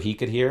say it so he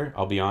could hear,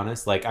 I'll be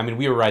honest. Like, I mean,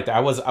 we were right there. I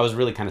was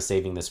really kind of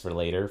saving this for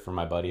later for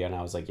my buddy, and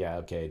I was like, yeah,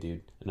 okay,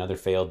 dude, another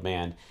failed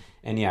band.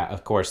 And yeah,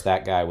 of course,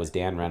 that guy was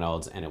Dan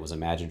Reynolds, and it was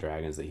Imagine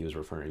Dragons that he was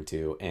referring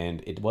to.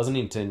 And it wasn't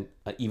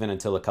even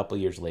until a couple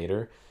years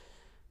later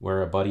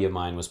where a buddy of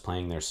mine was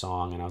playing their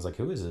song, and I was like,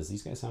 who is this?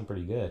 These guys sound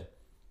pretty good.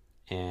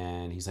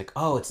 And he's like,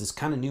 oh, it's this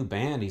kind of new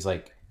band. He's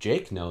like,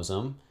 Jake knows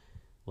them.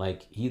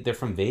 Like, they're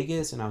from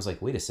Vegas. And I was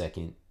like, wait a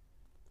second.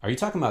 Are you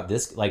talking about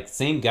this, like,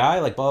 same guy,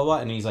 like, blah, blah,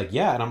 blah? And he's like,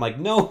 yeah. And I'm like,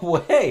 no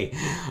way.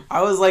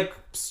 I was like,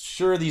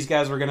 sure these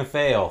guys were going to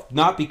fail.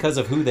 Not because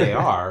of who they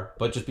are,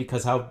 but just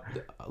because how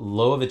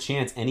low of a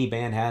chance any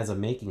band has of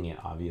making it,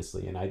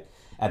 obviously. And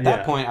at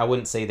that point, I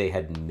wouldn't say they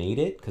had made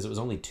it, because it was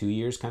only 2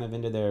 years kind of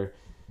into their,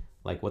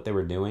 like, what they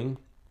were doing.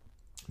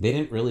 They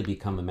didn't really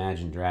become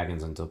Imagine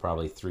Dragons until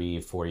probably 3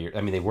 or 4 years.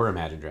 I mean, they were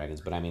Imagine Dragons,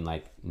 but I mean,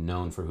 like,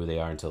 known for who they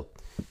are until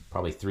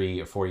probably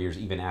 3 or 4 years,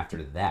 even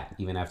after that,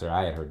 even after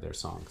I had heard their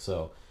song.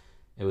 So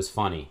it was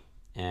funny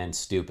and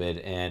stupid.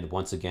 And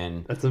once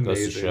again, that's goes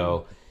amazing. to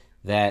show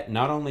that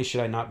not only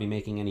should I not be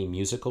making any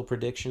musical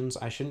predictions,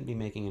 I shouldn't be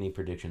making any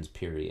predictions,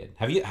 period.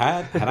 Had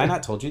I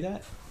not told you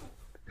that?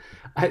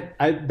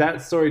 I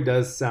that story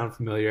does sound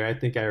familiar. I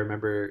think I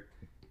remember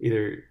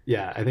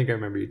I think I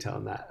remember you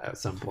telling that at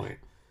some point.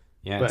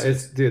 Yeah, but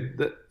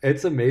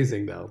it's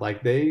amazing though.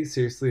 Like, they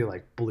seriously,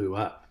 like, blew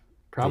up.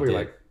 Probably,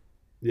 like,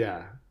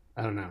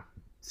 I don't know.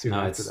 Soon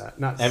after that,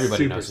 not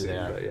everybody super knows who soon, they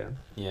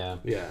are.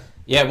 But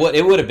yeah. Well,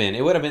 it would have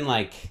been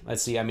like,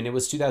 let's see. I mean, it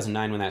was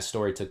 2009 when that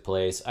story took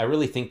place. I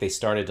really think they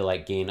started to,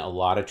 like, gain a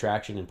lot of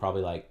traction in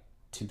probably like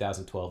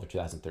 2012 or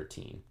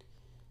 2013,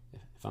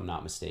 if I'm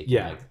not mistaken.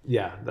 Yeah, like,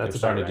 that's they're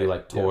starting right. to do,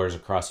 like, tours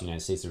across the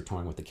United States. They're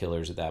touring with the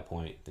Killers at that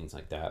point, things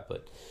like that.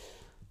 But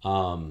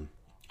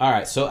all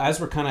right, so as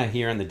we're kind of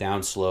here on the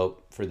downslope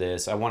for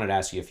this, I wanted to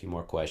ask you a few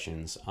more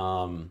questions.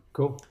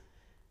 Cool.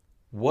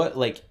 What,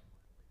 like,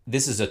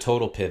 this is a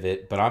total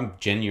pivot, but I'm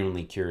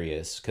genuinely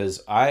curious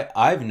because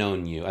I've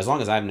known you, as long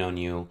as I've known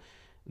you,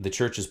 the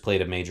church has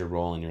played a major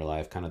role in your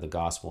life, kind of the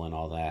gospel and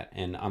all that.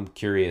 And I'm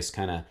curious,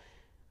 kind of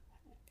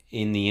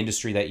in the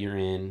industry that you're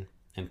in,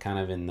 and kind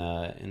of in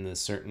the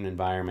certain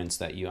environments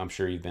that I'm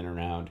sure you've been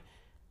around.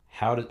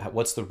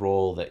 What's the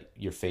role that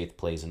your faith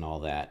plays in all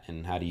that,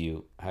 and how do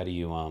you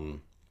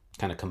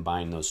kind of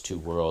combine those two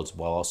worlds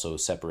while also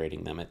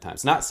separating them at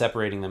times? Not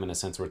separating them in a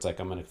sense where it's like,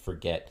 I'm going to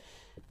forget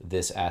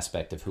this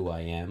aspect of who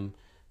I am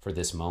for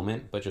this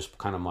moment, but just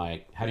kind of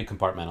how do you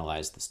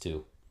compartmentalize this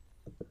too?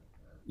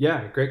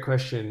 Yeah, great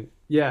question.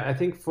 Yeah, I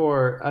think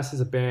for us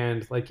as a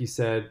band, like you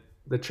said,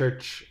 the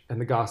church and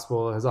the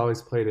gospel has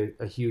always played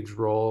a huge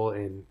role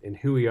in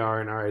who we are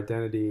and our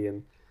identity.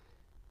 And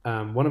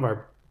one of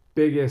our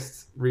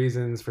biggest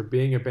reasons for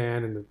being a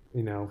band,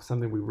 and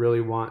something we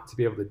really want to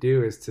be able to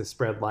do, is to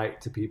spread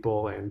light to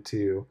people and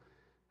to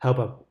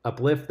help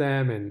uplift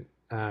them, and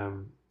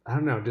I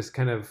don't know, just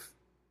kind of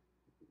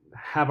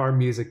have our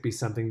music be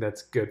something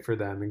that's good for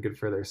them and good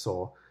for their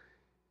soul.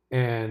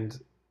 And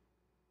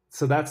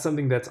so that's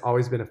something that's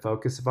always been a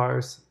focus of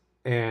ours.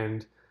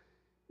 And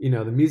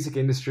the music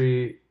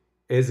industry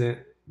isn't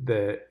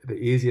the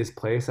easiest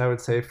place, I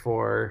would say,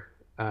 for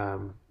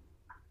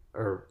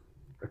or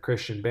a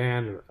Christian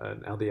band,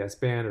 an LDS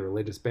band, a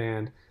religious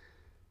band.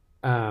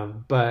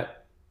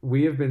 But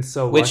we have been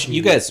so Which lucky.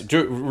 You guys,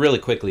 really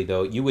quickly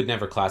though, you would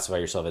never classify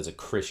yourself as a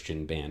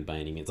Christian band by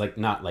any means. Like,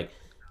 not like,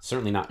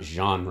 certainly not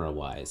genre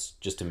wise,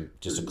 just to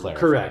clarify.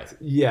 Correct.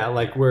 Yeah.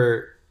 Like,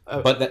 we're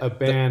a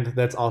band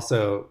that's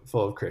also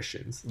full of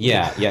Christians.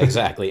 Yeah,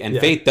 exactly. And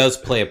faith does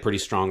play a pretty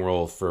strong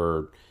role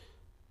for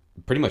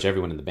pretty much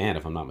everyone in the band,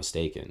 if I'm not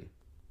mistaken.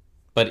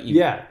 But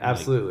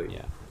absolutely.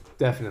 Yeah,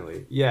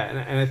 definitely. Yeah.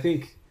 And I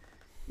think,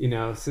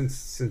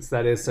 since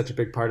that is such a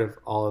big part of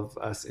all of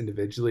us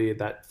individually,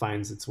 that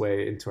finds its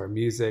way into our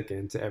music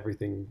and into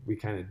everything we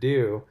kind of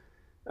do.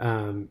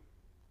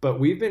 But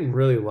we've been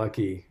really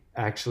lucky,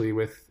 actually,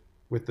 with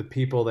the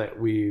people that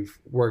we've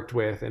worked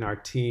with and our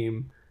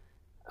team,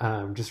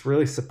 just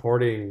really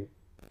supporting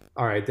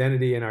our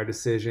identity and our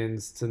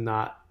decisions to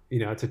not,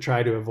 to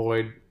try to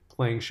avoid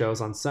playing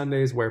shows on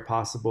Sundays where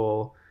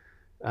possible,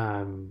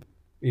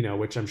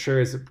 which I'm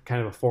sure is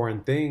kind of a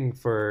foreign thing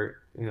for,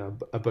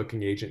 a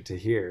booking agent to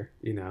hear,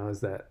 is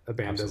that a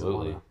band doesn't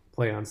want to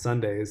play on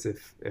Sundays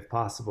if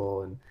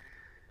possible.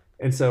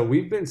 And so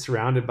we've been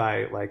surrounded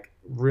by, like,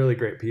 really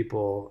great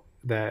people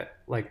that,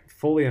 like,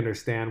 fully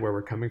understand where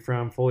we're coming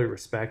from, fully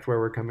respect where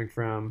we're coming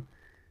from.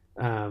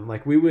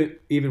 Like, we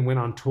even went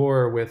on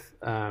tour with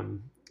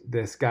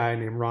this guy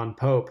named Ron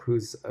Pope,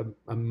 who's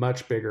a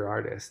much bigger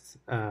artist,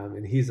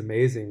 and he's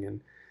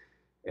amazing.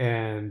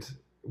 And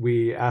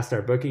we asked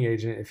our booking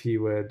agent if he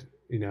would,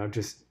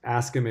 just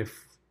ask him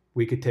if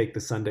we could take the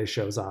Sunday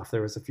shows off.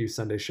 There was a few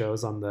Sunday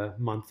shows on the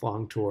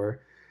month-long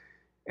tour,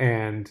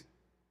 and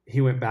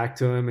he went back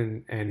to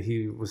him, and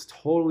he was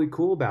totally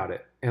cool about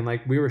it. And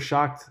like, we were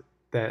shocked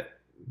that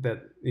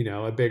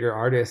a bigger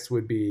artist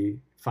would be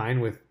fine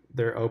with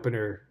their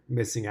opener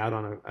missing out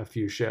on a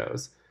few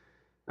shows.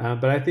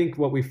 But I think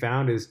what we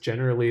found is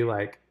generally,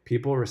 like,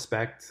 people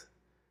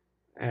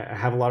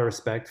have a lot of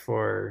respect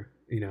for,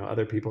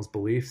 other people's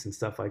beliefs and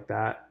stuff like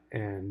that.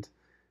 And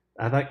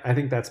I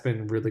think that's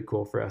been really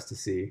cool for us to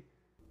see.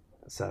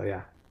 So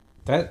yeah,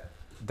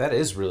 that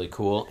is really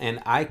cool.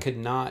 And I could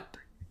not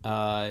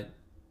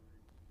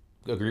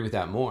agree with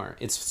that more.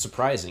 It's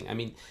surprising. I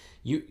mean,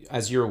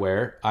 as you're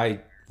aware, I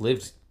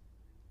lived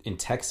in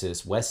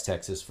Texas, West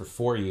Texas, for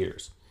 4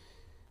 years.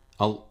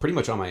 Pretty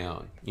much on my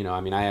own.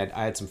 I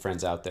had some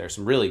friends out there,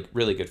 some really,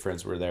 really good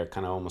friends were there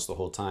kind of almost the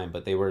whole time,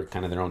 but they were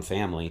kind of their own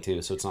family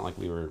too. So it's not like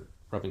we were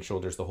rubbing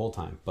shoulders the whole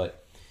time,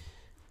 but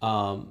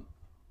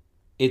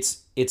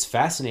it's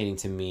fascinating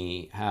to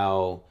me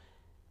how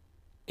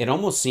it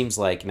almost seems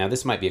like, now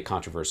this might be a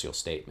controversial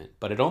statement,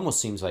 but it almost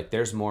seems like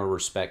there's more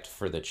respect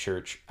for the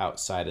church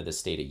outside of the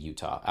state of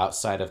Utah,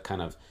 outside of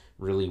kind of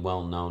really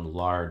well-known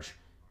large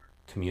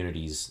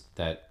communities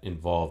that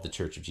involve the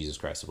Church of Jesus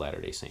Christ of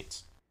Latter-day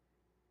Saints.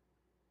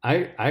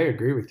 I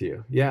agree with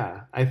you.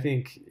 Yeah. I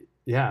think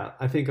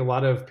a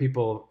lot of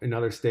people in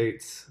other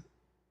states,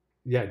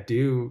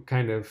 do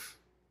kind of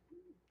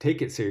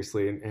take it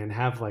seriously and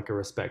have like a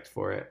respect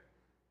for it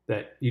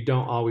that you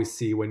don't always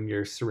see when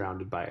you're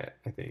surrounded by it,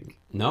 I think.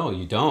 No,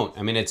 you don't.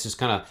 I mean, it's just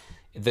kind of,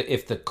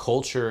 if the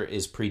culture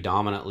is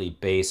predominantly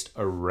based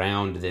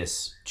around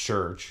this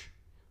church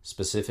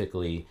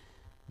specifically,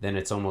 then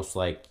it's almost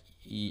like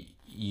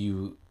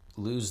you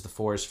lose the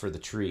forest for the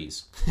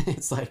trees.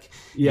 It's like,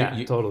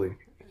 totally.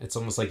 It's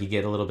almost like you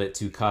get a little bit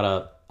too caught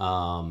up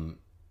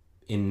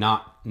in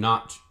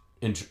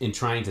in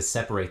trying to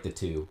separate the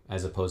two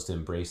as opposed to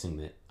embracing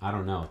it. I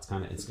don't know. It's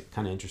kind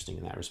of interesting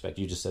in that respect.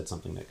 You just said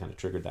something that kind of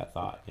triggered that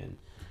thought,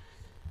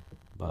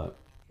 but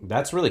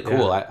that's really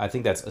cool. Yeah. I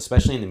think that's,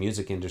 especially in the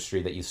music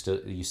industry, that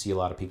you see a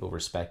lot of people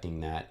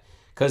respecting that,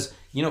 because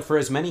for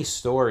as many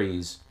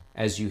stories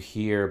as you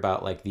hear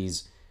about like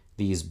these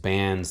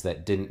bands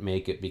that didn't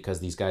make it because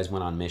these guys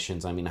went on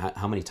missions. I mean,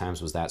 how many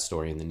times was that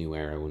story in the New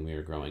Era when we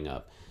were growing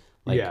up?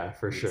 Like, yeah,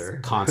 for sure.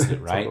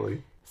 Constant, right?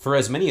 Totally. For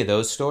as many of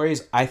those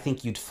stories, I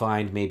think you'd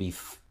find maybe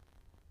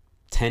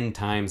 10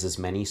 times as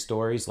many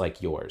stories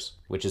like yours,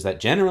 which is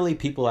that generally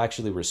people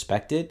actually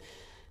respect it.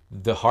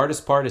 The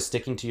hardest part is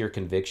sticking to your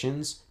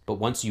convictions, but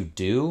once you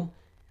do,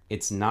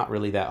 it's not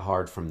really that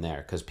hard from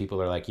there, because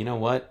people are like, you know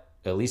what?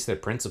 At least they're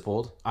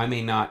principled. I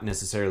may not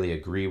necessarily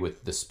agree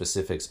with the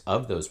specifics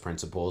of those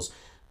principles,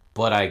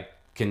 but I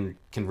can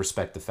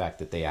respect the fact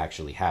that they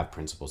actually have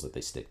principles that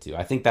they stick to.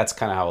 I think that's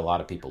kind of how a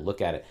lot of people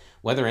look at it,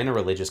 whether in a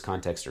religious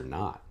context or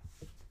not.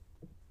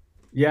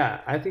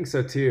 Yeah, I think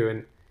so too.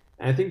 And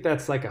I think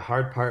that's like a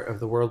hard part of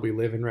the world we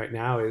live in right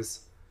now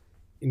is,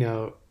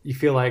 you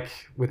feel like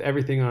with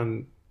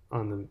everything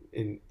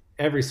in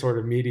every sort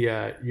of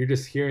media, you're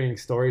just hearing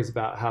stories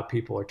about how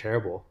people are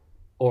terrible,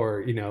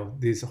 or,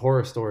 these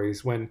horror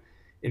stories, when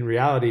in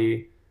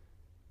reality,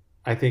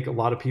 I think a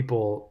lot of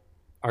people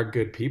are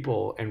good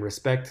people and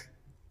respect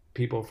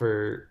people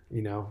for,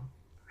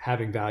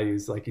 having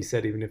values, like you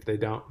said, even if they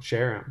don't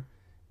share them.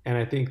 And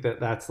I think that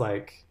that's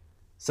like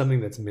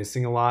something that's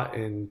missing a lot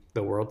in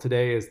the world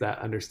today, is that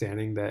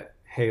understanding that,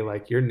 hey,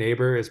 like, your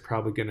neighbor is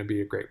probably going to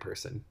be a great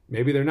person.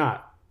 Maybe they're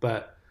not,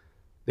 but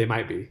they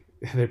might be.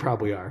 They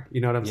probably are.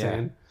 You know what I'm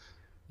saying?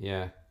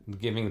 Yeah.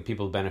 Giving the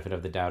people the benefit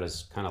of the doubt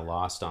is kind of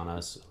lost on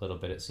us a little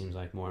bit, it seems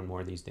like, more and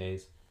more these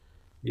days.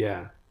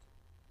 Yeah.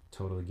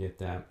 Totally get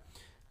that.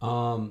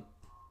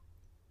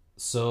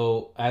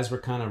 So as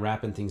we're kind of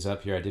wrapping things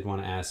up here, I did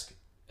want to ask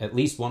at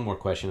least one more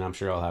question. I'm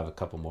sure I'll have a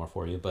couple more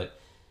for you, but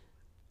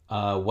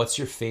what's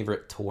your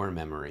favorite tour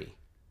memory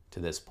to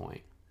this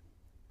point?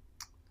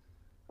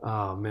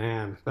 Oh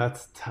man,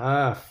 that's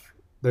tough.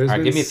 There's All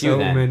right, been give me a few so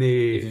then.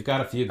 many. If you've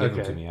got a few, give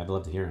them to me. I'd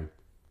love to hear them.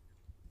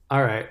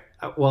 All right.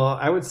 Well,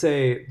 I would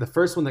say the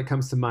first one that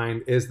comes to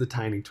mind is the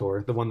Tiny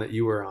Tour, the one that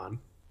you were on.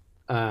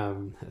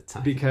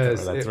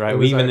 Because that's right.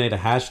 We even made a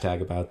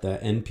hashtag about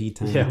that, NP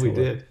Tiny Tour. Yeah, we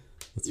did.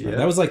 That's right.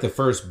 That was like the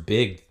first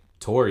big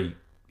tour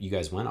you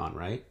guys went on,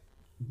 right?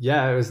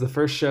 Yeah, it was the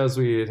first shows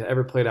we had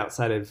ever played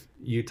outside of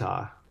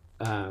Utah.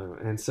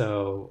 And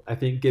so I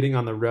think getting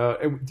on the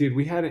road, dude,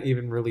 we hadn't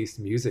even released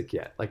music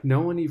yet. Like, no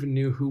one even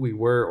knew who we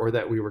were or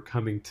that we were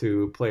coming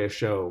to play a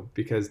show,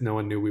 because no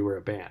one knew we were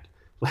a band.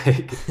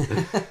 Like,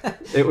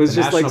 it was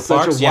just like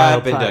such a wild time.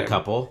 I've been to a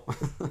couple.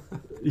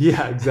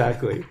 Yeah,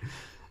 exactly.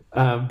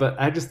 But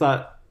I just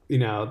thought,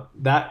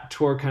 that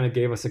tour kind of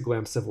gave us a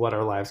glimpse of what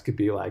our lives could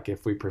be like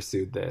if we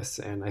pursued this.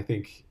 And I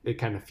think it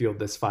kind of fueled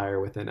this fire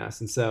within us.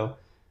 And so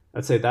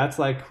I'd say that's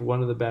like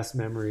one of the best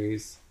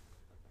memories.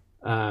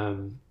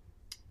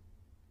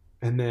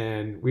 And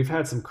then we've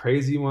had some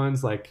crazy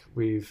ones. Like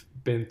we've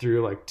been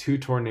through like 2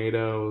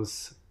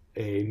 tornadoes,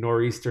 a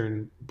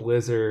nor'eastern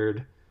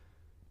blizzard.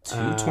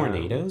 2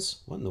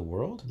 tornadoes? What in the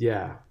world?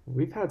 Yeah,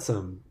 we've had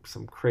some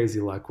crazy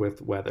luck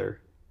with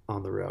weather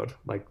on the road,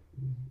 like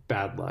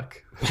bad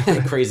luck.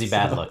 Crazy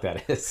bad luck,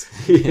 that is.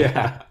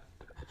 Yeah.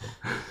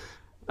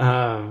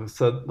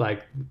 So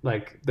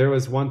like there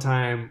was one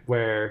time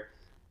where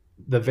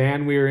the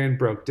van we were in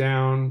broke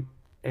down,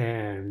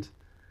 and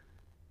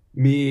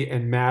me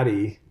and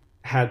Maddie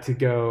had to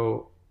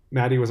go.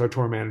 Maddie was our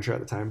tour manager at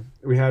the time.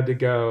 We had to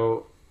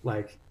go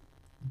like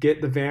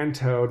get the van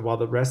towed while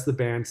the rest of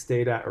the band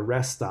stayed at a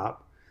rest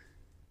stop.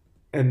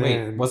 And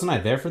then, wait, wasn't I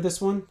there for this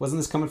one? Wasn't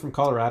this coming from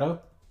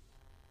Colorado?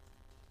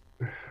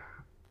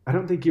 I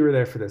don't think you were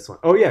there for this one.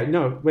 Oh yeah,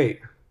 no,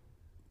 wait.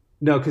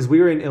 No, because we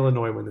were in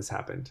Illinois when this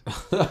happened.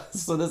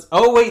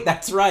 Oh wait,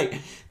 that's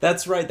right.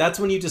 That's right. That's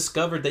when you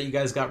discovered that you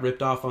guys got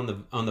ripped off on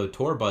the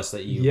tour bus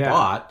that you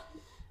bought.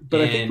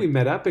 But I think we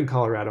met up in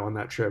Colorado on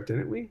that trip,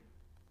 didn't we?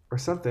 Or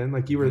something.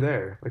 Like you were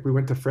there. Like we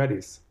went to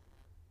Freddy's.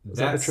 Was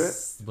that the trip?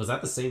 Was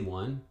that the same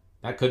one?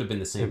 That could have been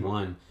the same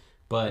one.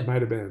 But it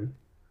might have been.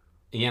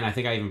 Yeah, and I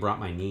think I even brought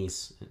my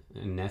niece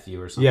and nephew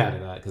or something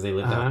like that because they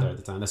lived out there at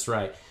the time. That's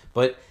right.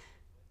 But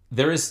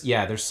there's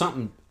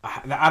something.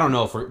 I don't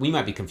know if we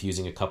might be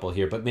confusing a couple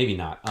here, but maybe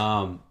not.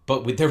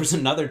 But there was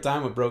another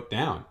time it broke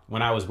down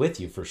when I was with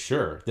you for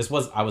sure.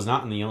 I was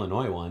not in the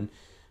Illinois one,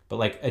 but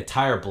like a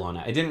tire blown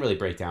out. It didn't really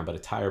break down, but a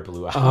tire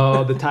blew out.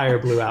 Oh, the tire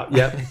blew out.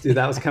 Yep, dude,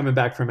 that was coming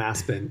back from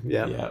Aspen.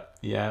 Yep.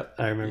 Yep.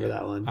 I remember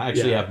that one. I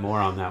actually have more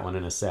on that one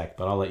in a sec,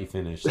 but I'll let you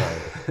finish. Sorry.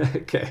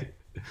 Okay.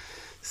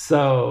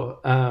 So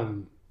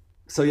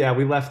yeah,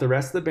 we left the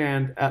rest of the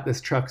band at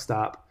this truck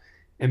stop.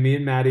 And me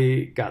and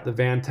Maddie got the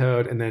van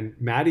towed. And then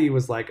Maddie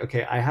was like,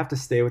 okay, I have to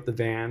stay with the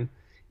van.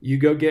 You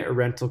go get a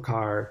rental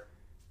car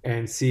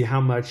and see how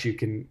much you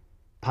can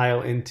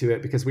pile into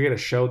it, because we had a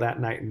show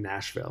that night in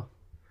Nashville.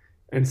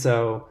 And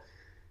so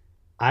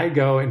I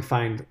go and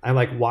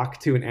I walk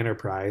to an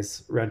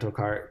Enterprise rental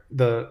car.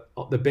 The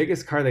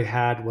biggest car they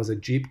had was a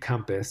Jeep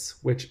Compass,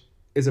 which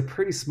is a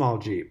pretty small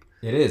Jeep.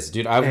 It is,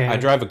 dude. I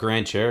drive a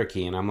Grand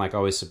Cherokee, and I'm like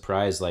always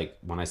surprised. Like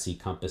when I see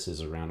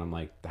Compasses around, I'm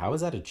like, how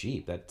is that a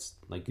Jeep? That's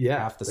like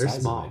half the size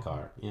of my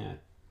car. Yeah,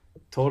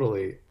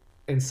 totally.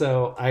 And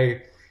so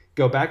I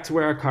go back to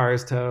where our car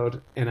is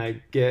towed, and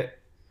I get,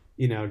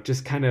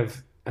 just kind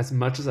of as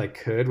much as I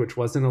could, which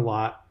wasn't a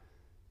lot.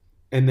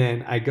 And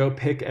then I go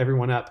pick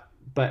everyone up.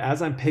 But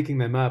as I'm picking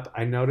them up,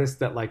 I noticed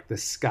that like the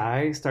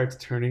sky starts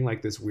turning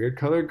like this weird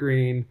color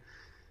green.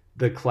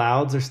 The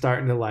clouds are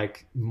starting to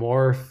like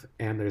morph,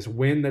 and there's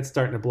wind that's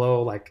starting to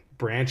blow like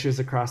branches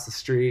across the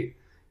street.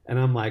 And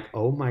I'm like,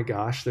 oh my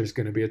gosh, there's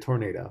going to be a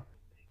tornado.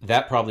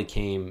 That probably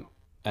came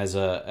as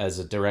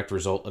a direct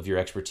result of your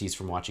expertise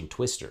from watching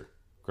Twister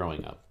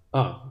growing up.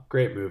 Oh,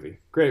 great movie.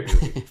 Right?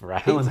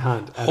 Helen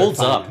Hunt holds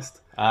up.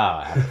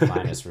 At the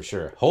finest for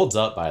sure. Holds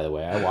up, by the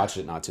way. I watched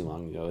it not too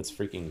long ago. It's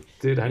freaking...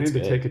 Dude, I need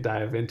to take a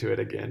dive into it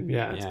again.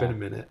 Yeah, it's been a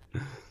minute.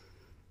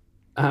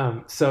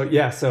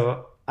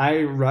 So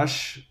I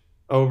rush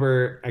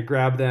over, I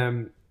grab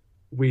them,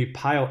 we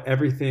pile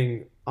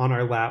everything on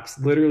our laps,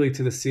 literally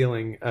to the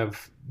ceiling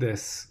of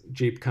this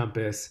Jeep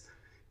Compass.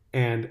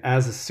 And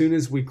as soon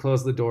as we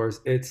close the doors,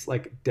 it's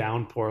like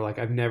downpour, like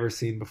I've never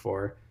seen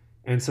before.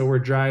 And so we're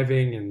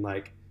driving, and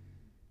like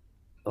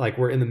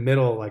we're in the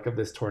middle like of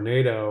this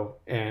tornado,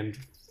 and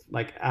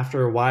like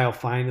after a while,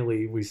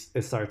 finally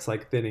it starts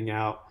like thinning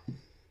out.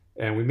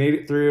 And we made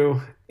it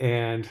through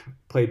and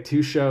played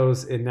 2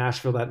 shows in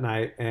Nashville that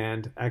night.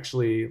 And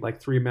actually,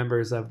 like 3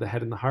 members of the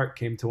Head and the Heart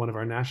came to one of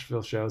our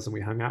Nashville shows, and we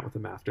hung out with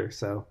them after.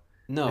 So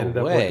ended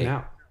up working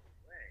out.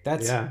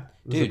 That's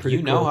dude.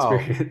 You know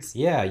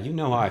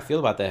how I feel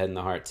about the Head and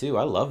the Heart too.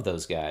 I love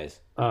those guys.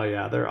 Oh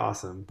yeah, they're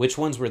awesome. Which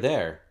ones were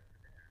there?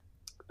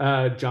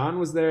 John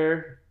was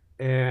there,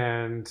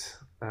 and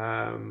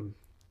what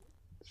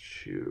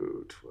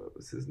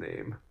was his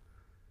name?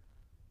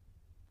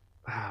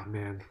 Oh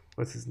man,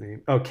 what's his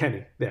name? Oh,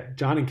 Kenny. Yeah,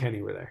 John and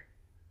Kenny were there.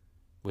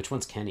 Which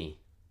one's Kenny?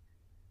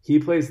 He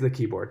plays the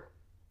keyboard.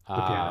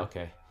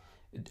 Okay.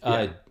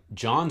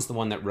 John's the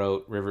one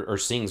that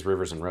sings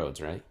Rivers and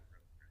Roads, right?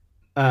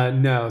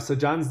 No. So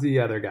John's the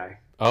other guy.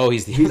 Oh,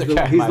 he's the other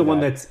guy. He's the one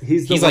that's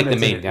he's like the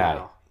main guy.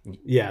 Now.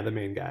 Yeah, the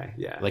main guy.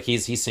 Yeah. Like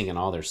he's singing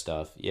all their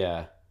stuff.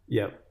 Yeah.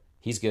 Yep.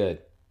 He's good.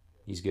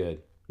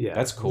 Yeah.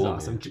 That's cool.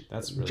 Awesome. Man.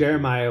 That's really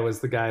Jeremiah cool. was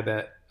the guy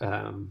that.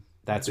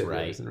 That's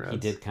right. He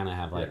did kind of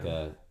have like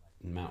a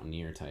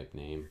mountaineer type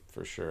name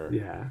for sure.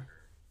 Yeah.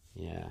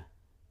 Yeah.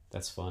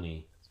 That's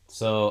funny.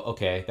 So,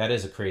 okay, that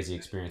is a crazy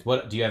experience.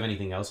 What do you have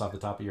anything else off the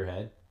top of your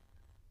head?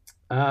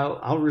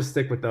 I'll just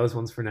stick with those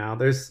ones for now.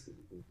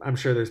 I'm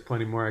sure there's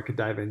plenty more I could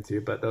dive into,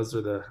 but those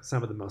are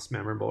some of the most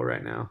memorable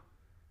right now.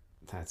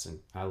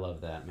 I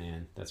love that,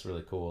 man. That's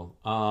really cool.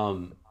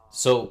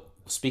 So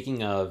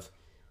speaking of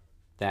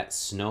that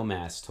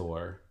Snowmass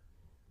tour,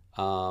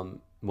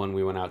 when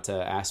we went out to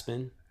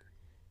Aspen,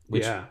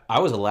 which I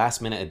was a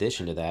last minute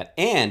addition to that,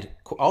 and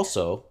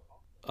also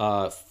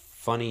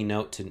funny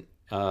note to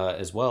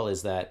as well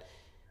is that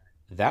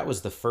that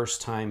was the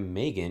first time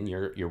Megan,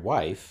 your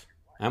wife,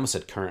 I almost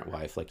said current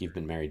wife, like you've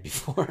been married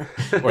before,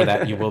 or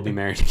that you will be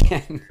married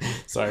again.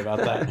 Sorry about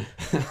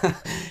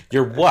that.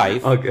 Your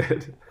wife, all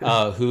good,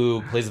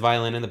 who plays the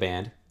violin in the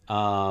band,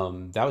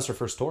 that was her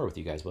first tour with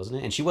you guys, wasn't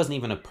it? And she wasn't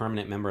even a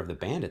permanent member of the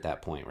band at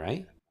that point,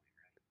 right?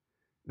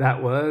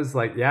 that was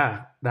like,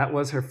 yeah, that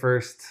was her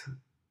first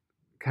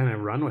kind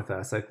of run with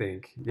us, I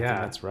think. I Yeah, think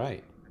that's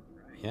right.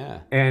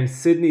 Yeah. and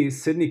Sydney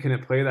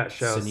couldn't play that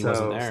show, Sydney so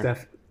wasn't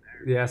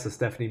there. So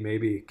Stephanie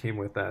maybe came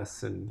with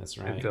us and That's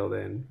right. and filled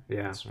in.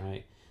 Yeah, That's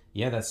right.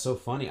 Yeah, that's so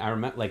funny. I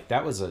remember, like,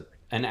 that was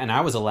and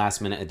I was a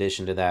last minute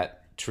addition to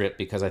that trip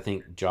because I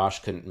think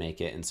Josh couldn't make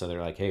it, and so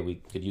they're like, "Hey, we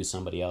could use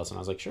somebody else," and I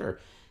was like, "Sure."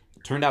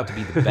 It turned out to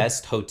be the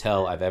best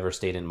hotel I've ever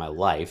stayed in my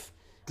life.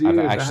 dude,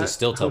 I've actually that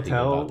still tell people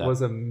hotel about that.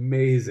 was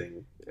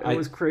amazing. It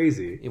was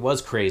crazy. It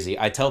was crazy.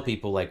 I tell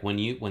people, like, when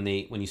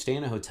you stay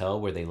in a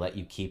hotel where they let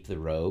you keep the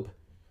robe,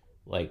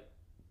 like,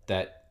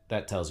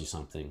 that tells you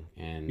something,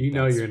 and You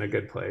know you're in a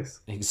good place.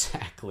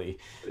 exactly.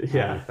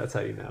 Yeah, that's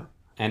how you know.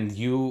 And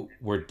you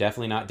were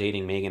definitely not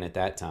dating Megan at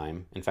that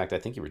time. In fact, I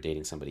think you were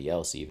dating somebody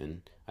else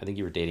even. I think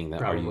you were dating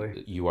that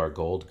Probably. You Are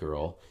Gold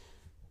girl.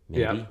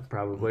 Maybe. Yeah,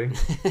 probably.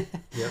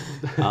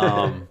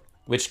 Yep.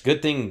 Which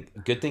good thing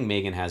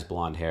Megan has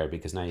blonde hair,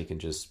 because now you can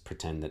just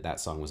pretend that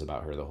song was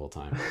about her the whole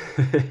time.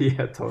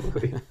 Yeah,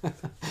 totally.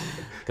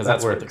 Because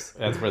that's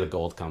where the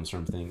gold comes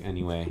from thing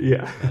anyway.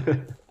 Yeah.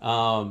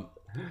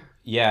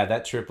 Yeah,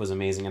 that trip was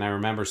amazing, and I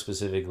remember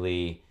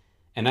specifically,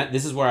 and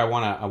this is where I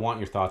want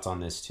your thoughts on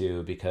this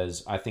too,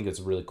 because I think it's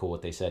really cool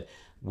what they said.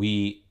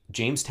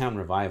 Jamestown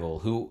Revival,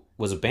 who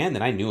was a band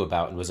that I knew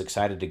about and was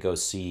excited to go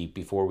see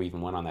before we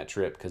even went on that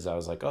trip, because I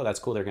was like, oh, that's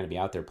cool, they're going to be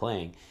out there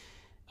playing.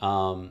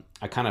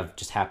 I kind of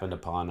just happened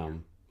upon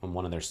them on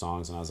one of their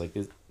songs, and I was like,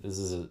 this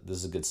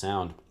is a good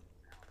sound.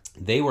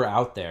 They were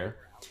out there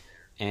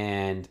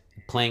and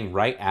playing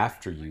right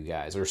after you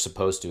guys, or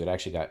supposed to. It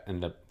actually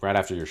ended up right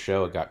after your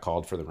show. It got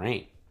called for the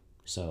rain.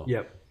 So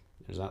Yep.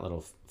 There's that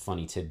little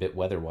funny tidbit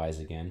weather-wise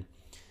again.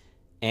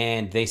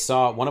 And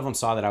one of them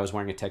saw that I was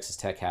wearing a Texas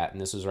Tech hat,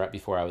 and this was right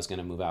before I was going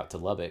to move out to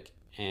Lubbock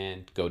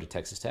and go to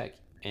Texas Tech.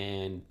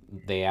 And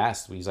they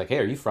asked, he's like, "Hey,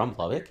 are you from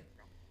Lubbock?"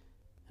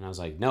 And I was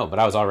like, "No," but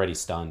I was already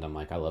stunned. I'm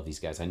like, I love these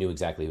guys. I knew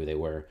exactly who they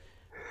were.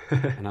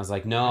 And I was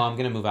like, "No, I'm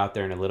going to move out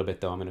there in a little bit,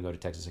 though. I'm going to go to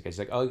Texas Tech." He's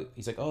like,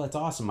 "Oh, that's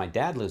awesome. My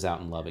dad lives out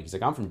in Lubbock." He's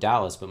like, "I'm from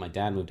Dallas, but my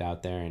dad moved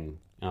out there, and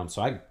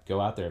so I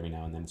go out there every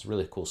now and then. It's a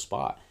really cool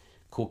spot,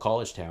 cool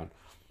college town."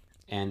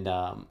 And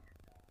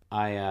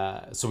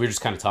so we were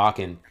just kind of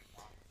talking,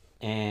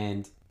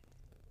 and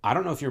I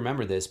don't know if you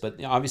remember this,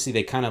 but obviously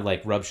they kind of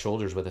like rubbed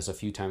shoulders with us a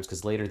few times,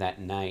 because later that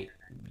night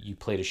you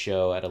played a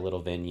show at a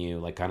little venue,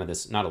 like kind of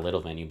this, not a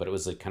little venue, but it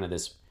was like kind of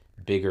this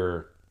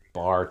bigger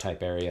bar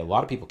type area. A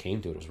lot of people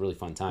came to it. It was a really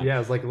fun time. Yeah, it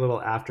was like a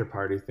little after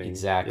party thing.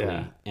 Exactly.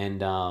 Yeah.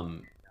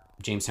 And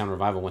Jamestown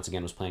Revival once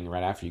again was playing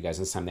right after you guys.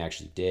 This time they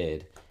actually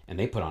did, and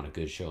they put on a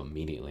good show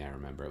immediately. I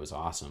remember it was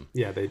awesome.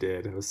 Yeah, they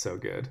did. It was so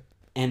good.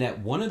 And at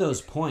one of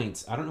those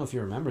points, I don't know if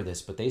you remember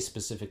this, but they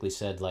specifically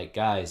said, like,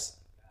 "Guys,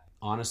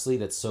 honestly,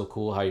 that's so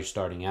cool how you're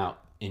starting out.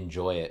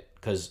 Enjoy it."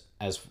 Because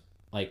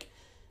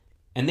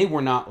and they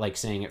were not like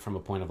saying it from a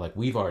point of like,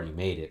 we've already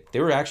made it. They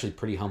were actually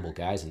pretty humble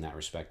guys in that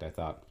respect, I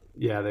thought.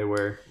 Yeah, they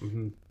were.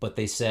 Mm-hmm. But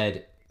they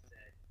said,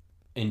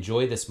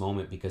 enjoy this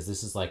moment, because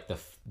this is like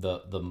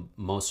the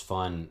most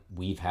fun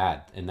we've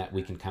had, and that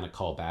we can kind of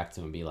call back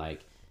to and be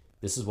like,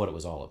 this is what it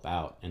was all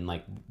about. And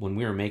like when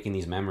we were making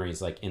these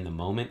memories, like in the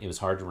moment, it was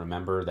hard to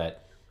remember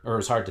that, or it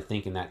was hard to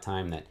think in that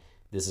time that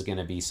this is going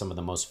to be some of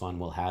the most fun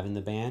we'll have in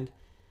the band.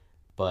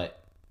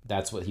 But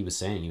that's what he was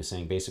saying. He was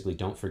saying basically,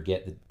 don't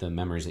forget the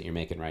memories that you're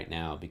making right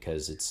now,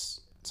 because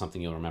it's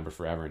something you'll remember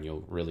forever, and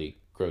you'll really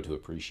grow to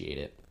appreciate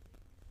it.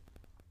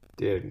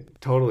 Dude,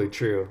 totally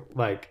true.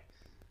 Like,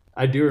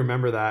 I do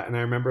remember that, and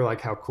I remember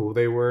like how cool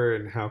they were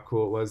and how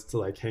cool it was to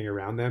like hang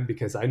around them,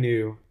 because I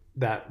knew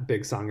that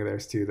big song of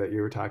theirs too that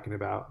you were talking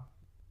about.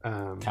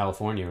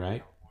 California,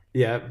 right?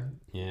 Yep.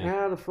 Yeah.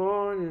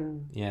 California.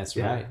 Yeah, that's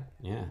right.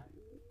 Yeah.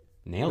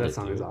 Nailed it. That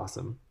song dude. is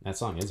awesome. That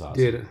song is awesome.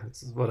 Dude,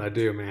 that's what I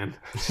do, man.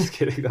 Just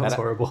kidding. That was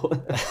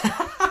horrible.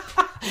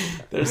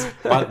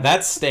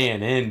 That's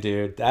staying in,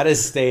 dude. That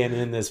is staying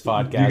in this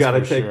podcast. You got to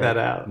take sure. that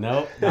out.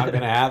 Nope, not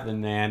gonna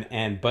happen,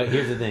 man. But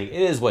here's the thing: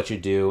 it is what you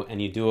do,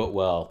 and you do it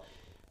well.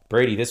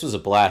 Brady, this was a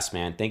blast,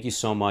 man. Thank you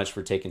so much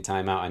for taking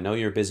time out. I know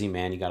you're a busy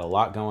man; you got a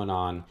lot going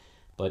on,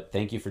 but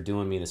thank you for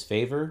doing me this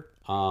favor.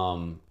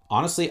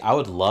 Honestly, I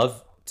would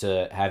love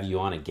to have you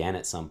on again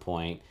at some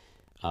point,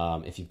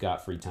 if you've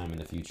got free time in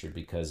the future,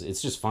 because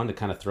it's just fun to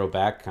kind of throw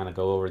back, kind of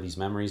go over these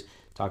memories,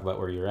 talk about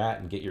where you're at,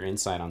 and get your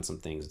insight on some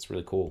things. It's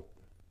really cool.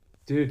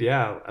 Dude,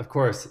 yeah, of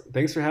course.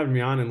 Thanks for having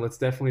me on, and let's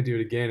definitely do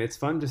it again. It's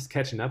fun just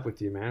catching up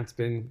with you, man. It's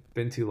been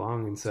too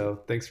long, and so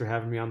thanks for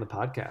having me on the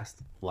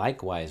podcast.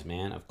 Likewise,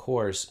 man, of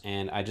course.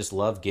 And I just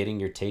love getting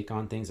your take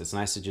on things. It's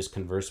nice to just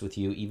converse with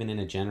you, even in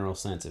a general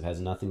sense. It has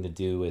nothing to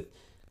do with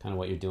kind of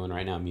what you're doing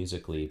right now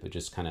musically, but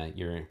just kind of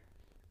your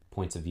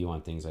points of view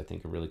on things, I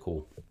think, are really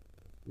cool.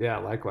 Yeah,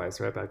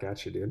 likewise. Right back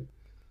at you, dude.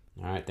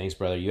 All right, thanks,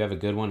 brother. You have a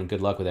good one, and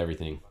good luck with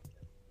everything.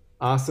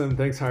 Awesome.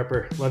 Thanks,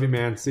 Harper. Love you,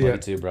 man. See ya. Love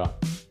you too, bro.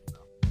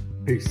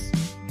 Peace.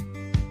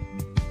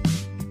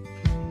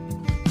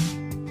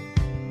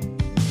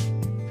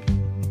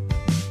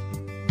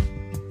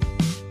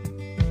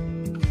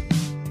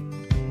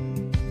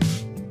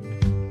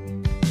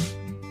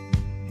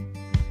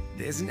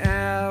 There's an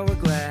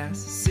hourglass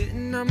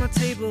sitting on my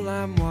table,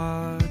 I'm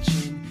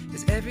watching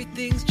as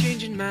everything's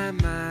changing. My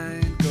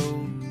mind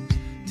goes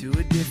to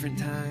a different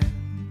time.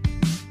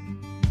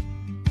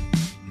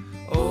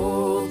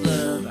 Old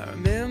love, I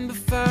remember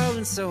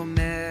falling so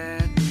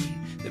madly.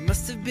 There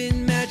must have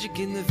been magic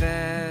in the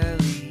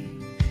valley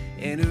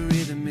and a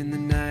rhythm in the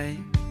night.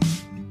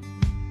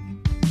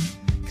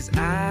 'Cause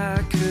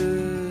I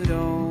could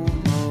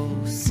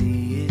almost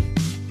see it.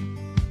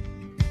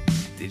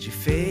 Did you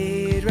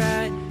fade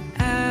right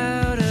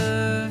out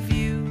of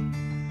view?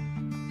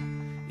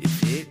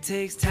 If it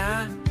takes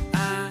time